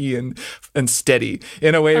low key and steady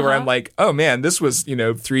in a way where I'm like, oh man, this was,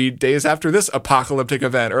 3 days after this apocalyptic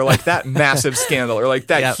event, or like that massive scandal, or like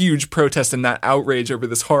that huge protest and that outrage over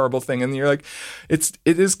this horrible thing. And you're like, it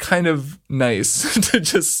is kind of nice to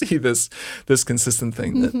just see this consistent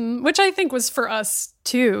thing. Which I think was for us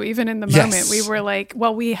too, even in the moment. We were like,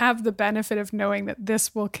 well, we have the benefit of knowing that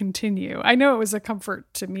this will continue. I know it was a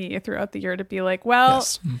comfort to me throughout the year to be like, well,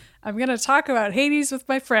 I'm going to talk about Hades with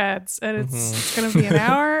my friends, and it's going to be an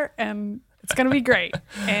hour, and it's going to be great.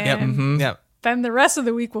 And then the rest of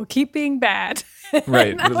the week will keep being bad.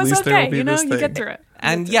 Right. That was okay. You get through it.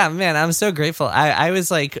 And man, I'm so grateful. I was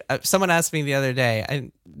like, someone asked me the other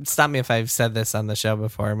day, stop me if I've said this on the show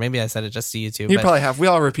before. Maybe I said it just to you two. You probably have. We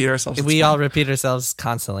all repeat ourselves. We all repeat ourselves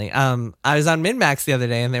constantly. I was on MinMax the other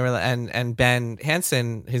day, and they were, and Ben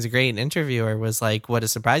Hansen, who's a great interviewer, was like, what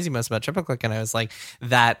has surprised you most about Triple Click? And I was like,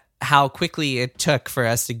 that how quickly it took for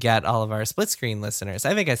us to get all of our split screen listeners.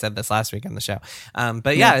 I think I said this last week on the show.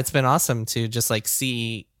 But it's been awesome to just like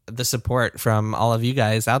see the support from all of you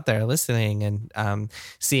guys out there listening, and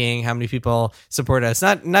seeing how many people support us,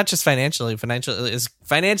 not just financially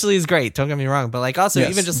is great, don't get me wrong, but like also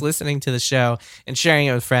even just listening to the show and sharing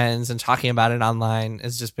it with friends and talking about it online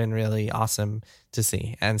has just been really awesome to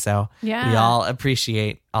see. And so we all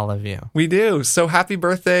appreciate all of you. We do. So happy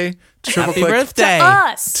birthday to Triple Click. Happy birthday to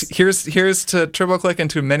us. Here's to Triple Click and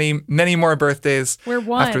to many, many more birthdays. We're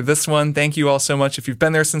one. After this one. Thank you all so much. If you've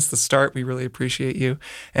been there since the start, we really appreciate you.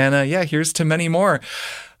 And here's to many more.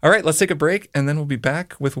 All right, let's take a break, and then we'll be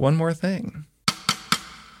back with one more thing.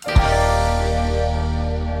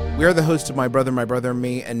 We are the host of My Brother, and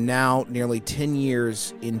Me, and now, nearly 10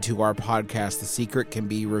 years into our podcast, the secret can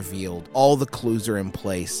be revealed. All the clues are in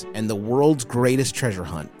place, and the world's greatest treasure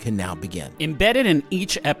hunt can now begin. Embedded in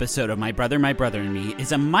each episode of My Brother, and Me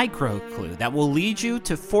is a micro clue that will lead you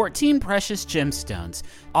to 14 precious gemstones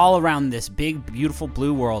all around this big, beautiful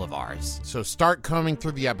blue world of ours. So start combing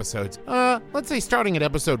through the episodes. Let's say starting at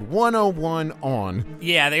episode 101 on.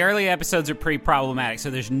 Yeah, the early episodes are pretty problematic,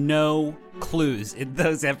 so there's no clues in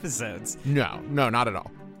those episodes. No, not at all.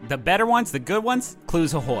 The better ones, the good ones,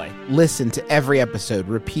 clues ahoy. Listen to every episode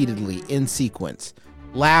repeatedly in sequence.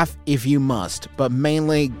 Laugh if you must, but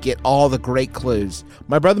mainly get all the great clues.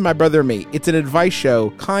 My Brother, and Me. It's an advice show,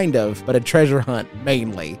 kind of, but a treasure hunt,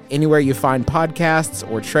 mainly. Anywhere you find podcasts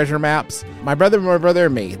or treasure maps. My Brother,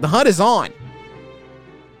 and Me. The hunt is on.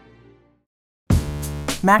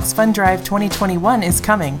 Max Fun Drive 2021 is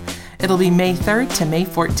coming. It'll be May 3rd to May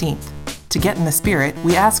 14th. To get in the spirit,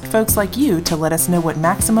 we asked folks like you to let us know what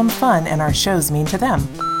maximum fun and our shows mean to them.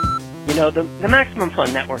 You know, the Maximum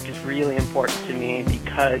Fun Network is really important to me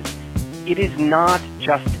because it is not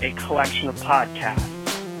just a collection of podcasts,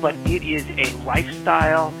 but it is a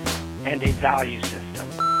lifestyle and a value system.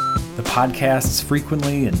 The podcasts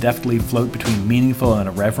frequently and deftly float between meaningful and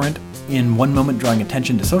irreverent, in one moment drawing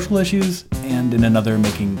attention to social issues, and in another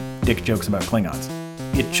making dick jokes about Klingons.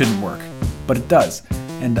 It shouldn't work, but it does.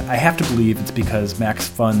 And I have to believe it's because Max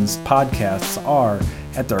Fun's podcasts are,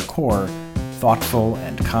 at their core, thoughtful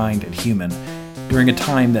and kind and human, during a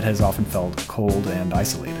time that has often felt cold and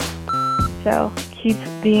isolated. So keep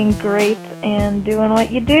being great and doing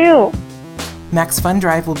what you do. Max Fun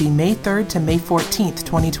Drive will be May 3rd to May 14th,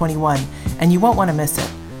 2021, and you won't want to miss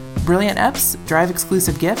it. Brilliant EPs,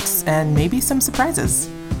 Drive-exclusive gifts, and maybe some surprises.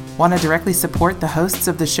 Want to directly support the hosts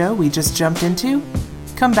of the show we just jumped into?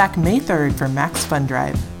 Come back May 3rd for Max Fun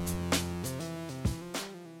Drive.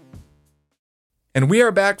 And we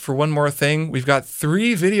are back for one more thing. We've got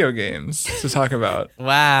 3 video games to talk about.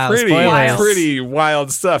 Wow. Pretty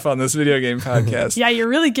wild stuff on this video game podcast. Yeah, you're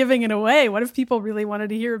really giving it away. What if people really wanted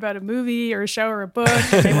to hear about a movie or a show or a book?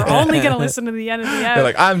 And they were only going to listen to the end of the app. They're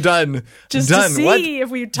like, I'm done. Just done. to see what?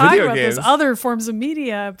 if we talk Video about games. those other forms of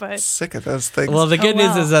media. But Sick of those things. Well, the good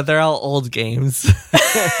news is that they're all old games.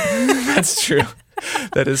 That's true.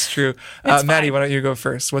 That is true. Maddie, why don't you go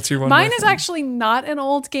first? What's your one? Mine is actually not an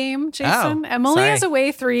old game, Jason. Emily is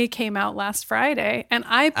Away 3 came out last Friday, and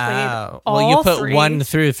I played all well, you put 3. 1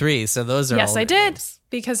 through 3, so those are Yes, I did. games.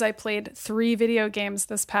 Because I played 3 video games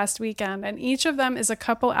this past weekend, and each of them is a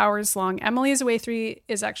couple hours long. Emily's Away 3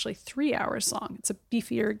 is actually 3 hours long. It's a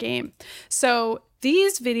beefier game. So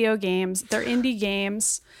these video games, they're indie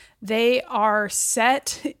games. They are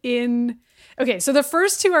set in... Okay, so the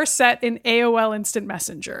first 2 are set in AOL Instant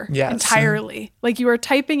Messenger entirely. Like you are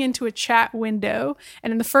typing into a chat window,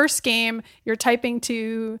 and in the first game, you're typing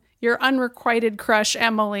to your unrequited crush,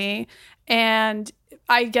 Emily, and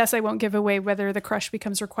I guess I won't give away whether the crush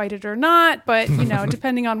becomes requited or not, but, you know,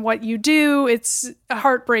 depending on what you do, it's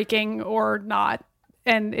heartbreaking or not.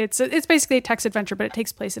 And it's basically a text adventure, but it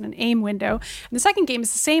takes place in an AIM window. And the second game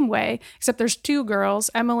is the same way, except there's 2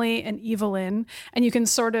 girls, Emily and Evelyn, and you can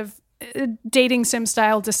sort of dating sim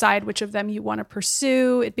style decide which of them you want to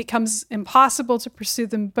pursue. It becomes impossible to pursue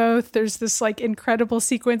them both. There's this like incredible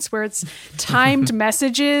sequence where it's timed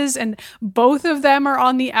messages and both of them are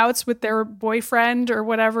on the outs with their boyfriend or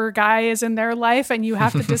whatever guy is in their life, and you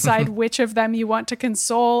have to decide which of them you want to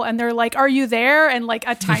console, and they're like, are you there? And like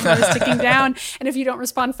a timer is ticking down, and if you don't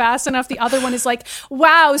respond fast enough, the other one is like,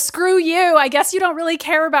 wow, screw you, I guess you don't really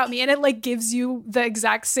care about me. And it like gives you the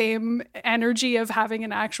exact same energy of having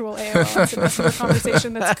an actual AOL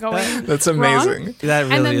conversation that's going That's amazing. wrong. That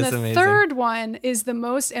really and then is the amazing. third one is the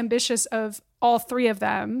most ambitious of all 3 of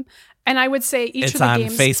them. And I would say each of the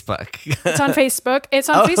games... It's on Facebook. It's on Facebook. It's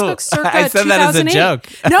on Facebook circa I said 2008. that as a joke.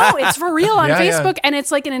 No, it's for real on Yeah, Facebook. yeah. And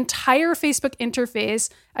it's like an entire Facebook interface,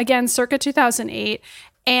 again, circa 2008.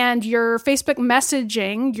 And you're Facebook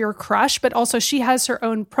messaging your crush, but also she has her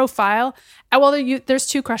own profile. Well, there's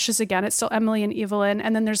 2 crushes again. It's still Emily and Evelyn.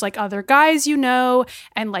 And then there's like other guys you know,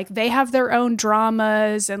 and like they have their own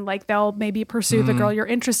dramas, and like they'll maybe pursue the girl you're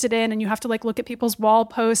interested in. And you have to like look at people's wall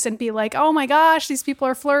posts and be like, oh my gosh, these people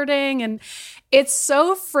are flirting. And it's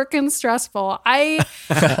so freaking stressful. I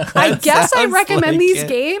guess I sounds recommend like these it.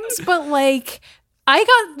 games, but like... I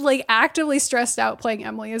got like actively stressed out playing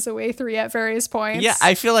Emily is Away 3 at various points. Yeah,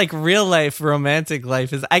 I feel like real life, romantic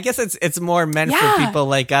life is. I guess it's more meant for people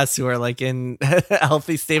like us who are like in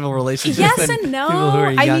healthy, stable relationships. Yes than and no. People who are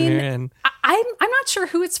I younger mean, and I'm not sure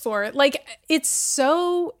who it's for. Like, it's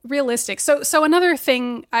so realistic. So another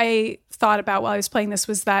thing I thought about while I was playing this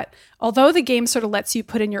was that although the game sort of lets you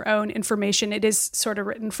put in your own information, it is sort of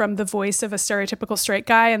written from the voice of a stereotypical straight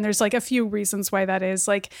guy. And there's like a few reasons why that is.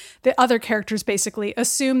 Like the other characters basically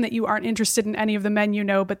assume that you aren't interested in any of the men you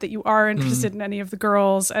know, but that you are interested in any of the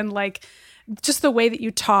girls. And like just the way that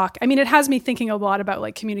you talk. I mean, it has me thinking a lot about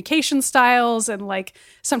like communication styles, and like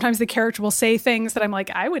sometimes the character will say things that I'm like,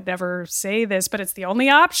 I would never say this, but it's the only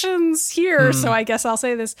options here. So I guess I'll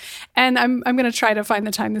say this. And I'm going to try to find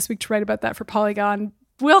the time this week to write about that for Polygon.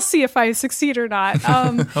 We'll see if I succeed or not.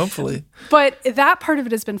 Hopefully. But that part of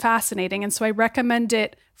it has been fascinating. And so I recommend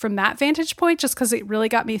it from that vantage point, just because it really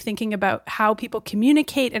got me thinking about how people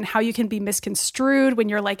communicate and how you can be misconstrued when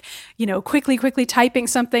you're like, you know, quickly typing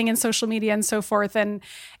something in social media and so forth. And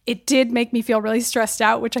it did make me feel really stressed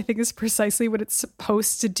out, which I think is precisely what it's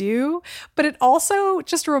supposed to do. But it also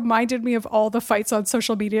just reminded me of all the fights on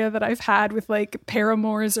social media that I've had with like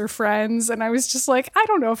paramours or friends. And I was just like, I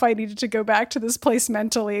don't know if I needed to go back to this place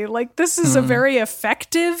mentally. Like, this is a very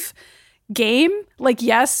effective game. Like,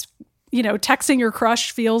 yes, you know, texting your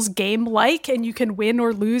crush feels game-like and you can win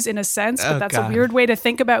or lose in a sense, but that's a weird way to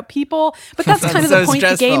think about people. But that's kind of the point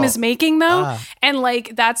the game is making, though. And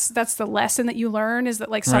like, that's the lesson that you learn, is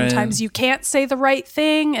that like sometimes you can't say the right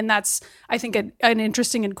thing. And that's, I think, an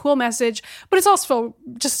interesting and cool message, but it's also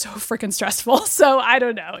just so freaking stressful. So I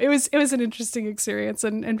don't know. It was an interesting experience,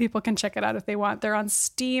 and people can check it out if they want. They're on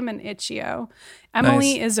Steam and itch.io.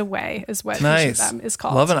 Emily is Away is what each of them is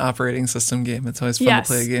called. Love an operating system game. It's always fun to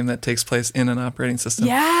play a game that takes place in an operating system.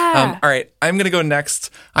 Yeah. All right, I'm going to go next.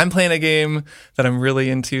 I'm playing a game that I'm really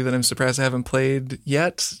into that I'm surprised I haven't played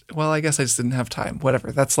yet. Well, I guess I just didn't have time.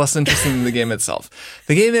 Whatever. That's less interesting than the game itself.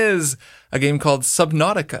 The game is a game called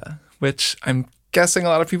Subnautica, which I'm guessing a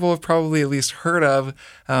lot of people have probably at least heard of,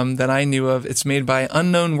 that I knew of. It's made by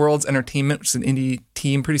Unknown Worlds Entertainment, which is an indie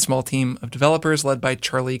team, pretty small team of developers led by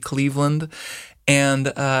Charlie Cleveland. And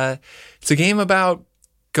it's a game about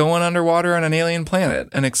going underwater on an alien planet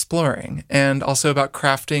and exploring, and also about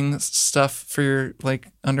crafting stuff for your like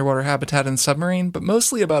underwater habitat and submarine, but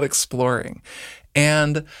mostly about exploring.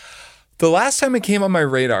 And the last time it came on my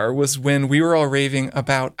radar was when we were all raving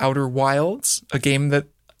about Outer Wilds, a game that,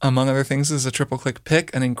 among other things, is a triple click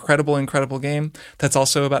pick, an incredible game that's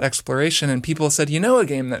also about exploration. And people said, you know, a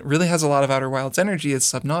game that really has a lot of Outer Wilds energy is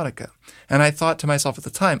Subnautica. And I thought to myself at the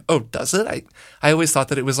time, oh, does it? I always thought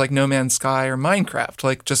that it was like No Man's Sky or Minecraft,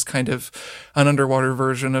 like just kind of an underwater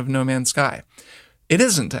version of No Man's Sky. It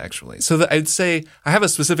isn't, actually. So I'd say I have a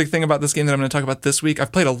specific thing about this game that I'm going to talk about this week.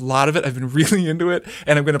 I've played a lot of it. I've been really into it,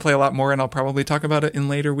 and I'm going to play a lot more, and I'll probably talk about it in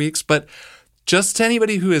later weeks. But just to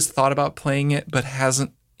anybody who has thought about playing it but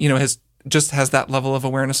hasn't, you know, has that level of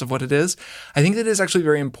awareness of what it is, I think that it is actually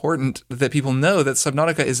very important that people know that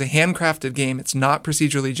Subnautica is a handcrafted game. It's not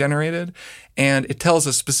procedurally generated, and it tells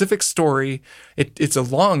a specific story. It's a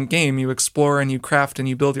long game. You explore and you craft and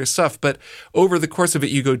you build your stuff, but over the course of it,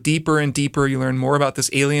 you go deeper and deeper. You learn more about this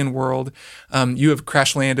alien world. You have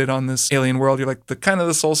crash landed on this alien world. You're like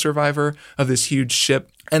the sole survivor of this huge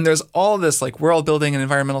ship, and there's all this like world building and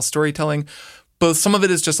environmental storytelling. Both some of it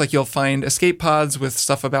is just like you'll find escape pods with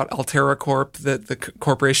stuff about Altera Corp, the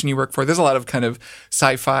corporation you work for. There's a lot of kind of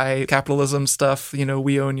sci-fi capitalism stuff, you know,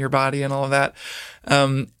 we own your body and all of that.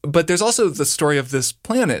 But there's also the story of this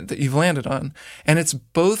planet that you've landed on. And it's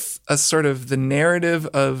both a sort of the narrative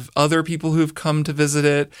of other people who've come to visit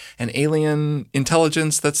it, and alien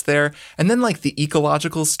intelligence that's there, and then like the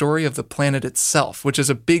ecological story of the planet itself, which is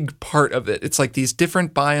a big part of it. It's like these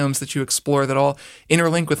different biomes that you explore that all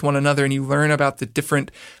interlink with one another, and you learn about the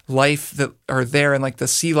different life that are there, and like the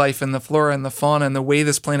sea life and the flora and the fauna and the way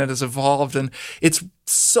this planet has evolved. And it's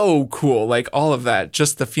so cool. Like all of that,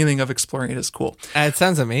 just the feeling of exploring it is cool. It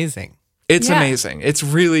sounds amazing. It's amazing. It's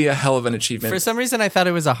really a hell of an achievement. For some reason, I thought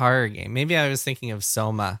it was a horror game. Maybe I was thinking of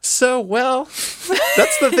Soma. So, well,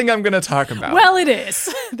 that's the thing I'm going to talk about. Well, it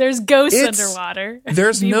is. There's ghosts underwater.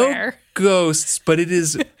 There's no ghosts, but it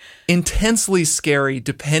is intensely scary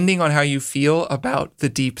depending on how you feel about the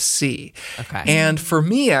deep sea. Okay. And for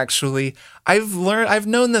me, actually, I've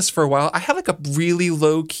known this for a while. I have like a really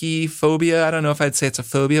low-key phobia. I don't know if I'd say it's a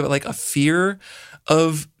phobia, but like a fear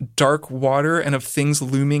of dark water and of things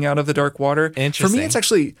looming out of the dark water. Interesting. For me, it's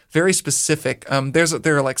actually very specific.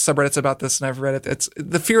 There are like subreddits about this, and I've read it. It's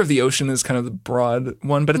the fear of the ocean is kind of the broad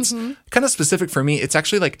one, but it's kind of specific for me. It's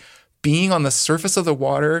actually like being on the surface of the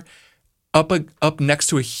water up next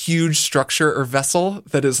to a huge structure or vessel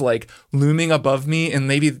that is like looming above me in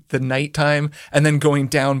maybe the nighttime and then going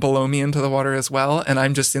down below me into the water as well. And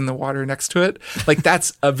I'm just in the water next to it. Like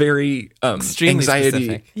that's a very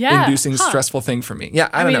anxiety inducing, stressful thing for me. Yeah.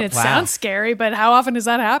 I don't know. It sounds scary, but how often does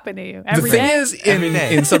that happen to you? Every day? The thing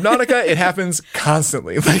is, in Subnautica, it happens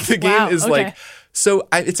constantly. Like the game is like, so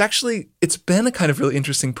it's been a kind of really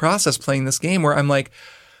interesting process playing this game where I'm like,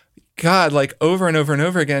 God, like over and over and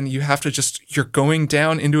over again, you're going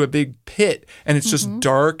down into a big pit and it's just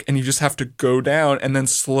dark and you just have to go down and then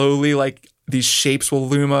slowly like these shapes will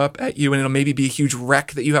loom up at you and it'll maybe be a huge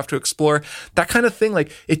wreck that you have to explore. That kind of thing,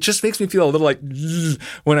 like it just makes me feel a little like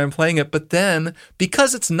when I'm playing it. But then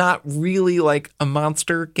because it's not really like a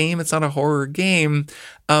monster game, it's not a horror game,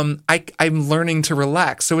 I'm learning to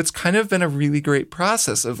relax. So it's kind of been a really great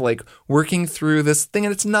process of like working through this thing.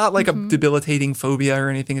 And it's not like a debilitating phobia or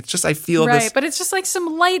anything. It's just I feel this. Right, but it's just like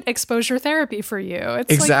some light exposure therapy for you.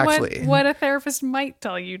 It's exactly like what a therapist might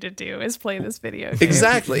tell you to do is play this video game.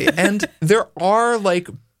 Exactly. And there are like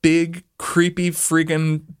big, creepy,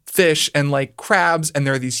 freaking fish and like crabs, and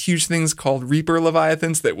there are these huge things called Reaper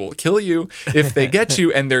Leviathans that will kill you if they get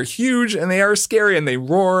you, and they're huge and they are scary and they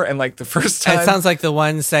roar, and like the first time. It sounds like the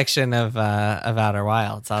one section of Outer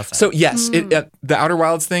Wilds also. So yes, the Outer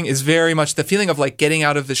Wilds thing is very much the feeling of like getting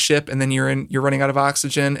out of the ship and then you're running out of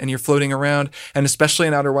oxygen and you're floating around, and especially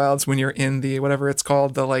in Outer Wilds when you're in the whatever it's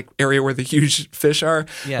called, the like area where the huge fish are,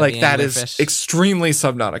 like that is fish. Extremely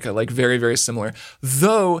Subnautica, like very, very similar.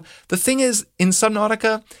 Though the thing is in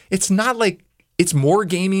Subnautica, it's not like it's more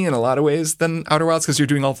gamey in a lot of ways than Outer Wilds because you're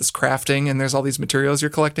doing all this crafting and there's all these materials you're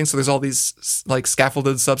collecting. So there's all these like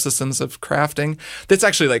scaffolded subsystems of crafting. That's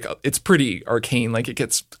actually like, it's pretty arcane. Like it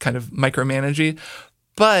gets kind of micromanagey,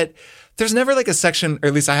 but there's never like a section, or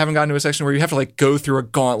at least I haven't gotten to a section where you have to like go through a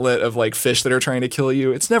gauntlet of like fish that are trying to kill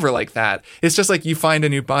you. It's never like that. It's just like you find a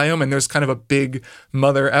new biome and there's kind of a big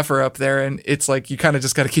mother effer up there, and it's like you kind of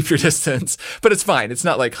just got to keep your distance. But it's fine. It's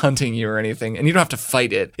not like hunting you or anything, and you don't have to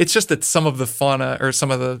fight it. It's just that some of the fauna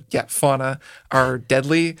are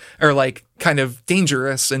deadly or like kind of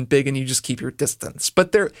dangerous and big, and you just keep your distance.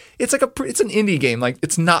 But it's an indie game. Like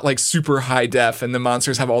it's not like super high def and the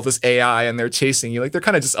monsters have all this AI and they're chasing you. Like they're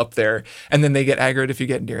kind of just up there, and then they get aggroed if you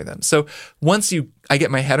get near them. So once I get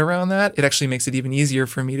my head around that, it actually makes it even easier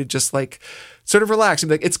for me to just like sort of relax and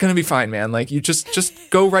be like, it's going to be fine, man. Like you just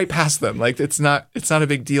go right past them. Like it's not a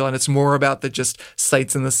big deal. And it's more about the just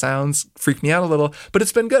sights and the sounds freak me out a little, but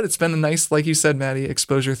it's been good. It's been a nice, like you said, Maddie,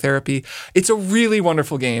 exposure therapy. It's a really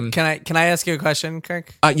wonderful game. Can I ask you a question,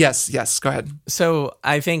 Kirk? Yes. Go ahead. So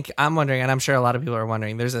I'm wondering, and I'm sure a lot of people are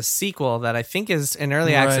wondering, there's a sequel that I think is in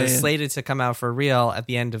early access slated to come out for real at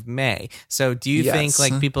the end of May. So do you think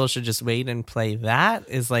like people should just wait and play that?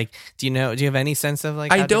 Is like, do you have any sense of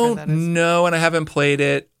like, I don't know, and I haven't played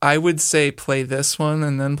it. I would say play this one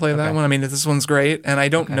and then play that one. I mean, this one's great, and I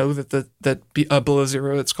don't know that Below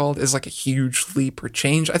Zero, it's called, is like a huge leap or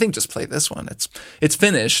change. I think just play this one. It's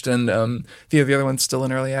finished, and the other one's still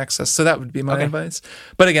in early access. So that would be my advice.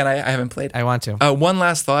 But again, I haven't played. I want to. One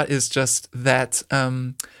last thought is just that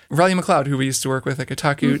Riley McLeod, who we used to work with at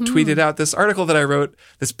Kotaku, tweeted out this article that I wrote,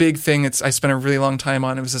 this big thing I spent a really long time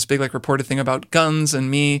on. It was this big like reported thing about guns and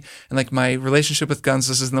me and like my relationship with guns.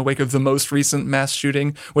 This is in the wake of the most recent mass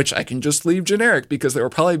shooting, which I can just leave generic because there will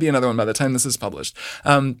probably be another one by the time this is published.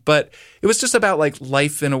 But it was just about like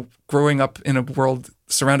life growing up in a world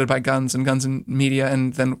surrounded by guns and media,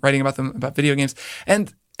 and then writing about them, about video games.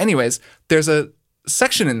 And anyways, there's a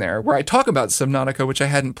section in there where I talk about Subnautica, which I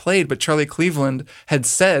hadn't played, but Charlie Cleveland had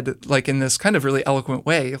said, like in this kind of really eloquent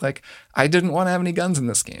way, like, I didn't want to have any guns in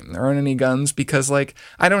this game. There aren't any guns because like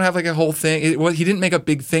I don't have like a whole thing. He didn't make a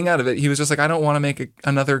big thing out of it. He was just like, I don't want to make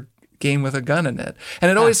another game with a gun in it. And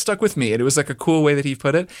it always stuck with me. And it was like a cool way that he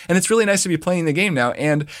put it. And it's really nice to be playing the game now.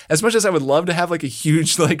 And as much as I would love to have like a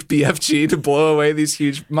huge like BFG to blow away these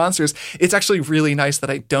huge monsters, it's actually really nice that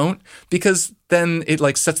I don't, because then it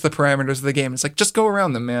like sets the parameters of the game. It's like, just go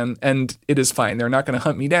around them, man. And it is fine. They're not going to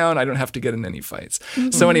hunt me down. I don't have to get in any fights.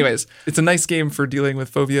 So anyways, it's a nice game for dealing with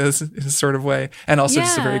phobias in a sort of way. And also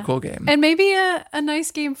just a very cool game. And maybe a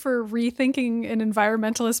nice game for rethinking an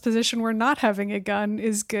environmentalist position where not having a gun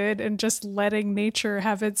is good and just letting nature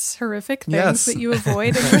have its horrific things that you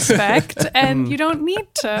avoid and respect. And you don't need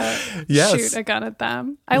to shoot a gun at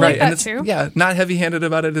them. I like that too. Yeah, not heavy-handed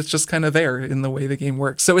about it. It's just kind of there in the way the game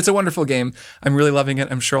works. So it's a wonderful game. I'm really loving it.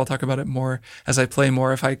 I'm sure I'll talk about it more as I play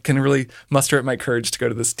more, if I can really muster up my courage to go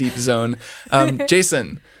to this deep zone.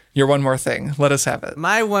 Jason, your one more thing. Let us have it.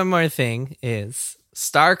 My one more thing is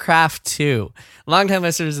StarCraft 2. Longtime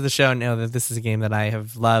listeners of the show know that this is a game that I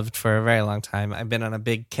have loved for a very long time. I've been on a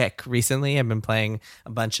big kick recently. I've been playing a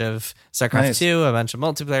bunch of StarCraft 2, a bunch of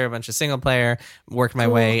multiplayer, a bunch of single player, worked my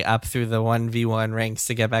way up through the 1v1 ranks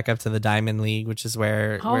to get back up to the Diamond League, which is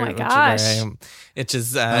where, my gosh. I am.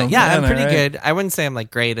 I'm pretty good. I wouldn't say I'm like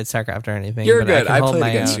great at StarCraft or anything. You're but good. I played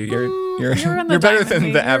against you. You're better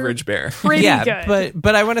than the average bear. Pretty good.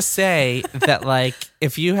 But I want to say that like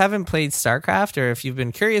if you haven't played StarCraft, or if you've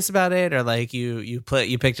been curious about it, or like you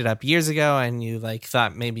picked it up years ago and you like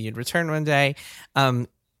thought maybe you'd return one day,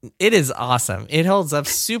 it is awesome. It holds up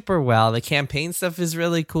super well. The campaign stuff is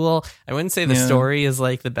really cool. I wouldn't say the story is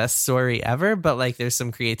like the best story ever, but like there's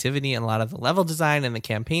some creativity in a lot of the level design and the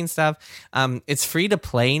campaign stuff. It's free to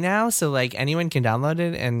play now, so like anyone can download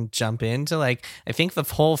it and jump into like, I think the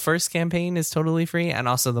whole first campaign is totally free, and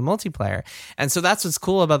also the multiplayer. And so that's what's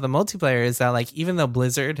cool about the multiplayer, is that like even though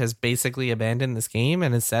Blizzard has basically abandoned this game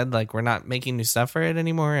and has said like we're not making new stuff for it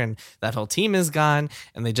anymore, and that whole team is gone,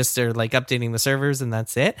 and they just are like updating the servers and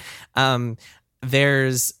that's it.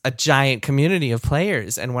 There's a giant community of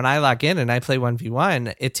players, and when I log in and I play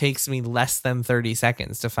 1v1, it takes me less than 30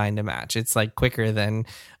 seconds to find a match. It's like quicker than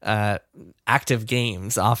active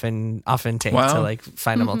games often take to like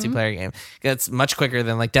find a multiplayer game. It's much quicker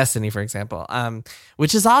than like Destiny, for example,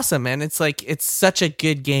 which is awesome. And it's like, it's such a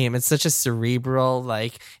good game. It's such a cerebral,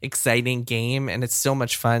 like exciting game, and it's so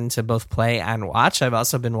much fun to both play and watch. I've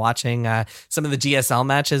also been watching some of the GSL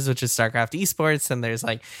matches, which is StarCraft Esports, and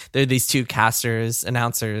there are these two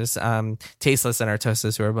announcers, Tasteless and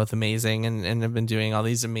Artosis, who are both amazing and have been doing all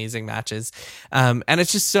these amazing matches. And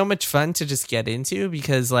it's just so much fun to just get into,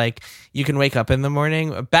 because like you can wake up in the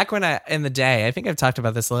morning. Back in the day, I think I've talked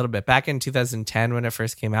about this a little bit, back in 2010 when it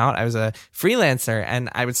first came out, I was a freelancer, and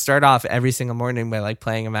I would start off every single morning by like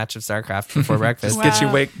playing a match of StarCraft before breakfast. Just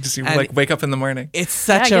wake up in the morning. It's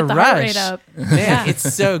such a rush. Man,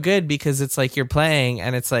 it's so good, because it's like you're playing,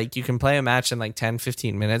 and it's like you can play a match in like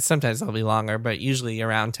 10-15 minutes. Sometimes it'll be longer, but usually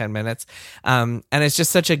around 10 minutes. And it's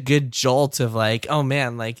just such a good jolt of like, oh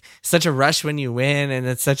man, like such a rush when you win, and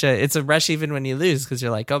it's a rush even when you lose, because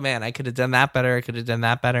you're like, oh man, I could have done that better, I could have done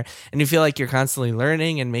that better. And you feel like you're constantly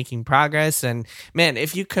learning and making progress. And man,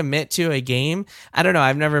 if you commit to a game, I don't know,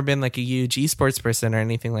 I've never been like a huge esports person or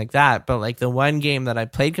anything like that, but like the one game that I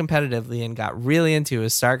played competitively and got really into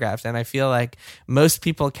is StarCraft. And I feel like most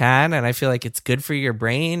people can, and I feel like it's good for your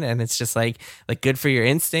brain, and it's just like good for your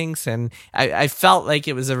instincts. And I felt like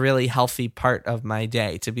it was a really healthy part of my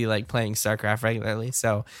day to be like playing StarCraft regularly.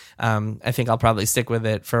 So I think I'll probably stick with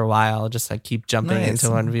it for a while, just like keep jumping into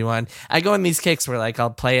 1v1. I go in these kicks where like I'll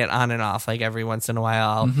play it on and off, like every once in a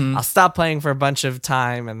while. I'll stop playing for a bunch of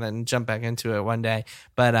time and then jump back into it one day.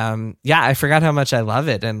 But I forgot how much I love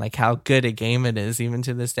it, and like how good a game it is even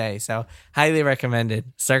to this day. So highly recommended.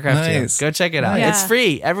 StarCraft 2. Go check it out. Yeah. It's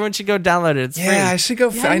free. Everyone should go download it. It's free. Yeah, I should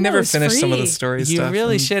go. I never finished some of the story stuff. You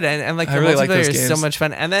really should. And like the multiplayer is so much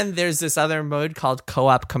fun. And then there's this other mode called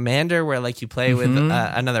Co-op Commander, where like you play with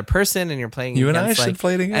another person, and you're playing you against and I should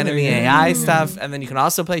play together. Enemy AI stuff. And then you can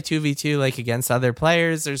also play 2v2 like against other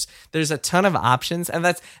players. There's a ton of options, and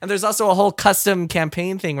there's also a whole custom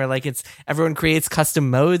campaign thing where like everyone creates custom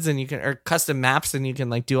modes or custom maps, and you can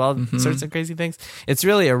like do all sorts of crazy things. It's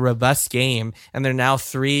really a robust game, and there are now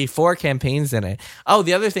 3-4 campaigns in it. Oh,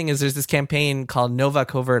 the other thing is there's this campaign called Nova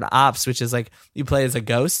Covert Ops, which is like you play as a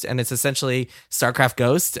ghost, and it's essentially StarCraft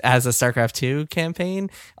Ghost as a StarCraft 2 campaign.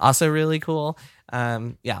 Also really cool.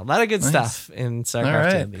 A lot of good stuff in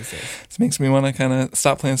StarCraft 2 these days. This makes me want to kind of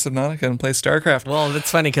stop playing Subnautica and play StarCraft. Well,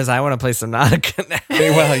 it's funny because I want to play Subnautica now.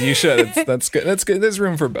 Well, you should. That's good. That's good. There's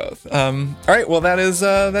room for both. All right. Well, that's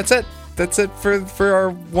it. That's it for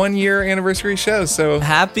our 1-year anniversary show. So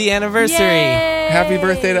happy anniversary. Yay! Happy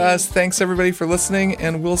birthday to us. Thanks everybody for listening,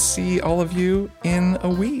 and we'll see all of you in a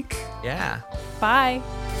week. Yeah. Bye.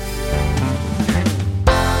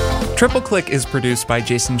 Triple Click is produced by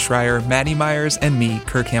Jason Schreier, Maddie Myers, and me,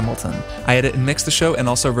 Kirk Hamilton. I edit and mix the show and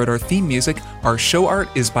also wrote our theme music. Our show art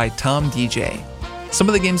is by Tom DJ. Some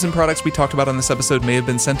of the games and products we talked about on this episode may have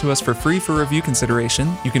been sent to us for free for review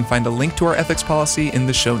consideration. You can find a link to our ethics policy in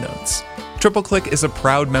the show notes. Triple Click is a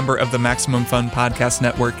proud member of the Maximum Fun Podcast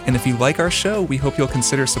Network, and if you like our show, we hope you'll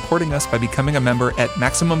consider supporting us by becoming a member at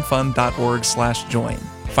MaximumFun.org/join.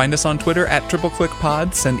 Find us on Twitter at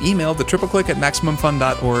TripleClickPod, send email to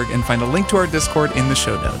tripleclick@MaximumFun.org, and find a link to our Discord in the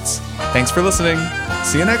show notes. Thanks for listening.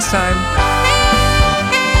 See you next time.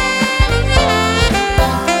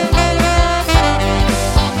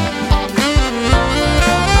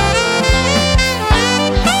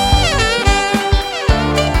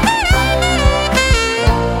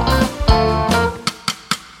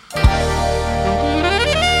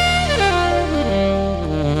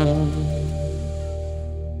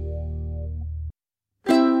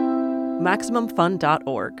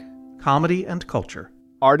 MaximumFun.org. Comedy and culture.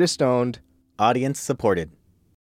 Artist owned. Audience supported.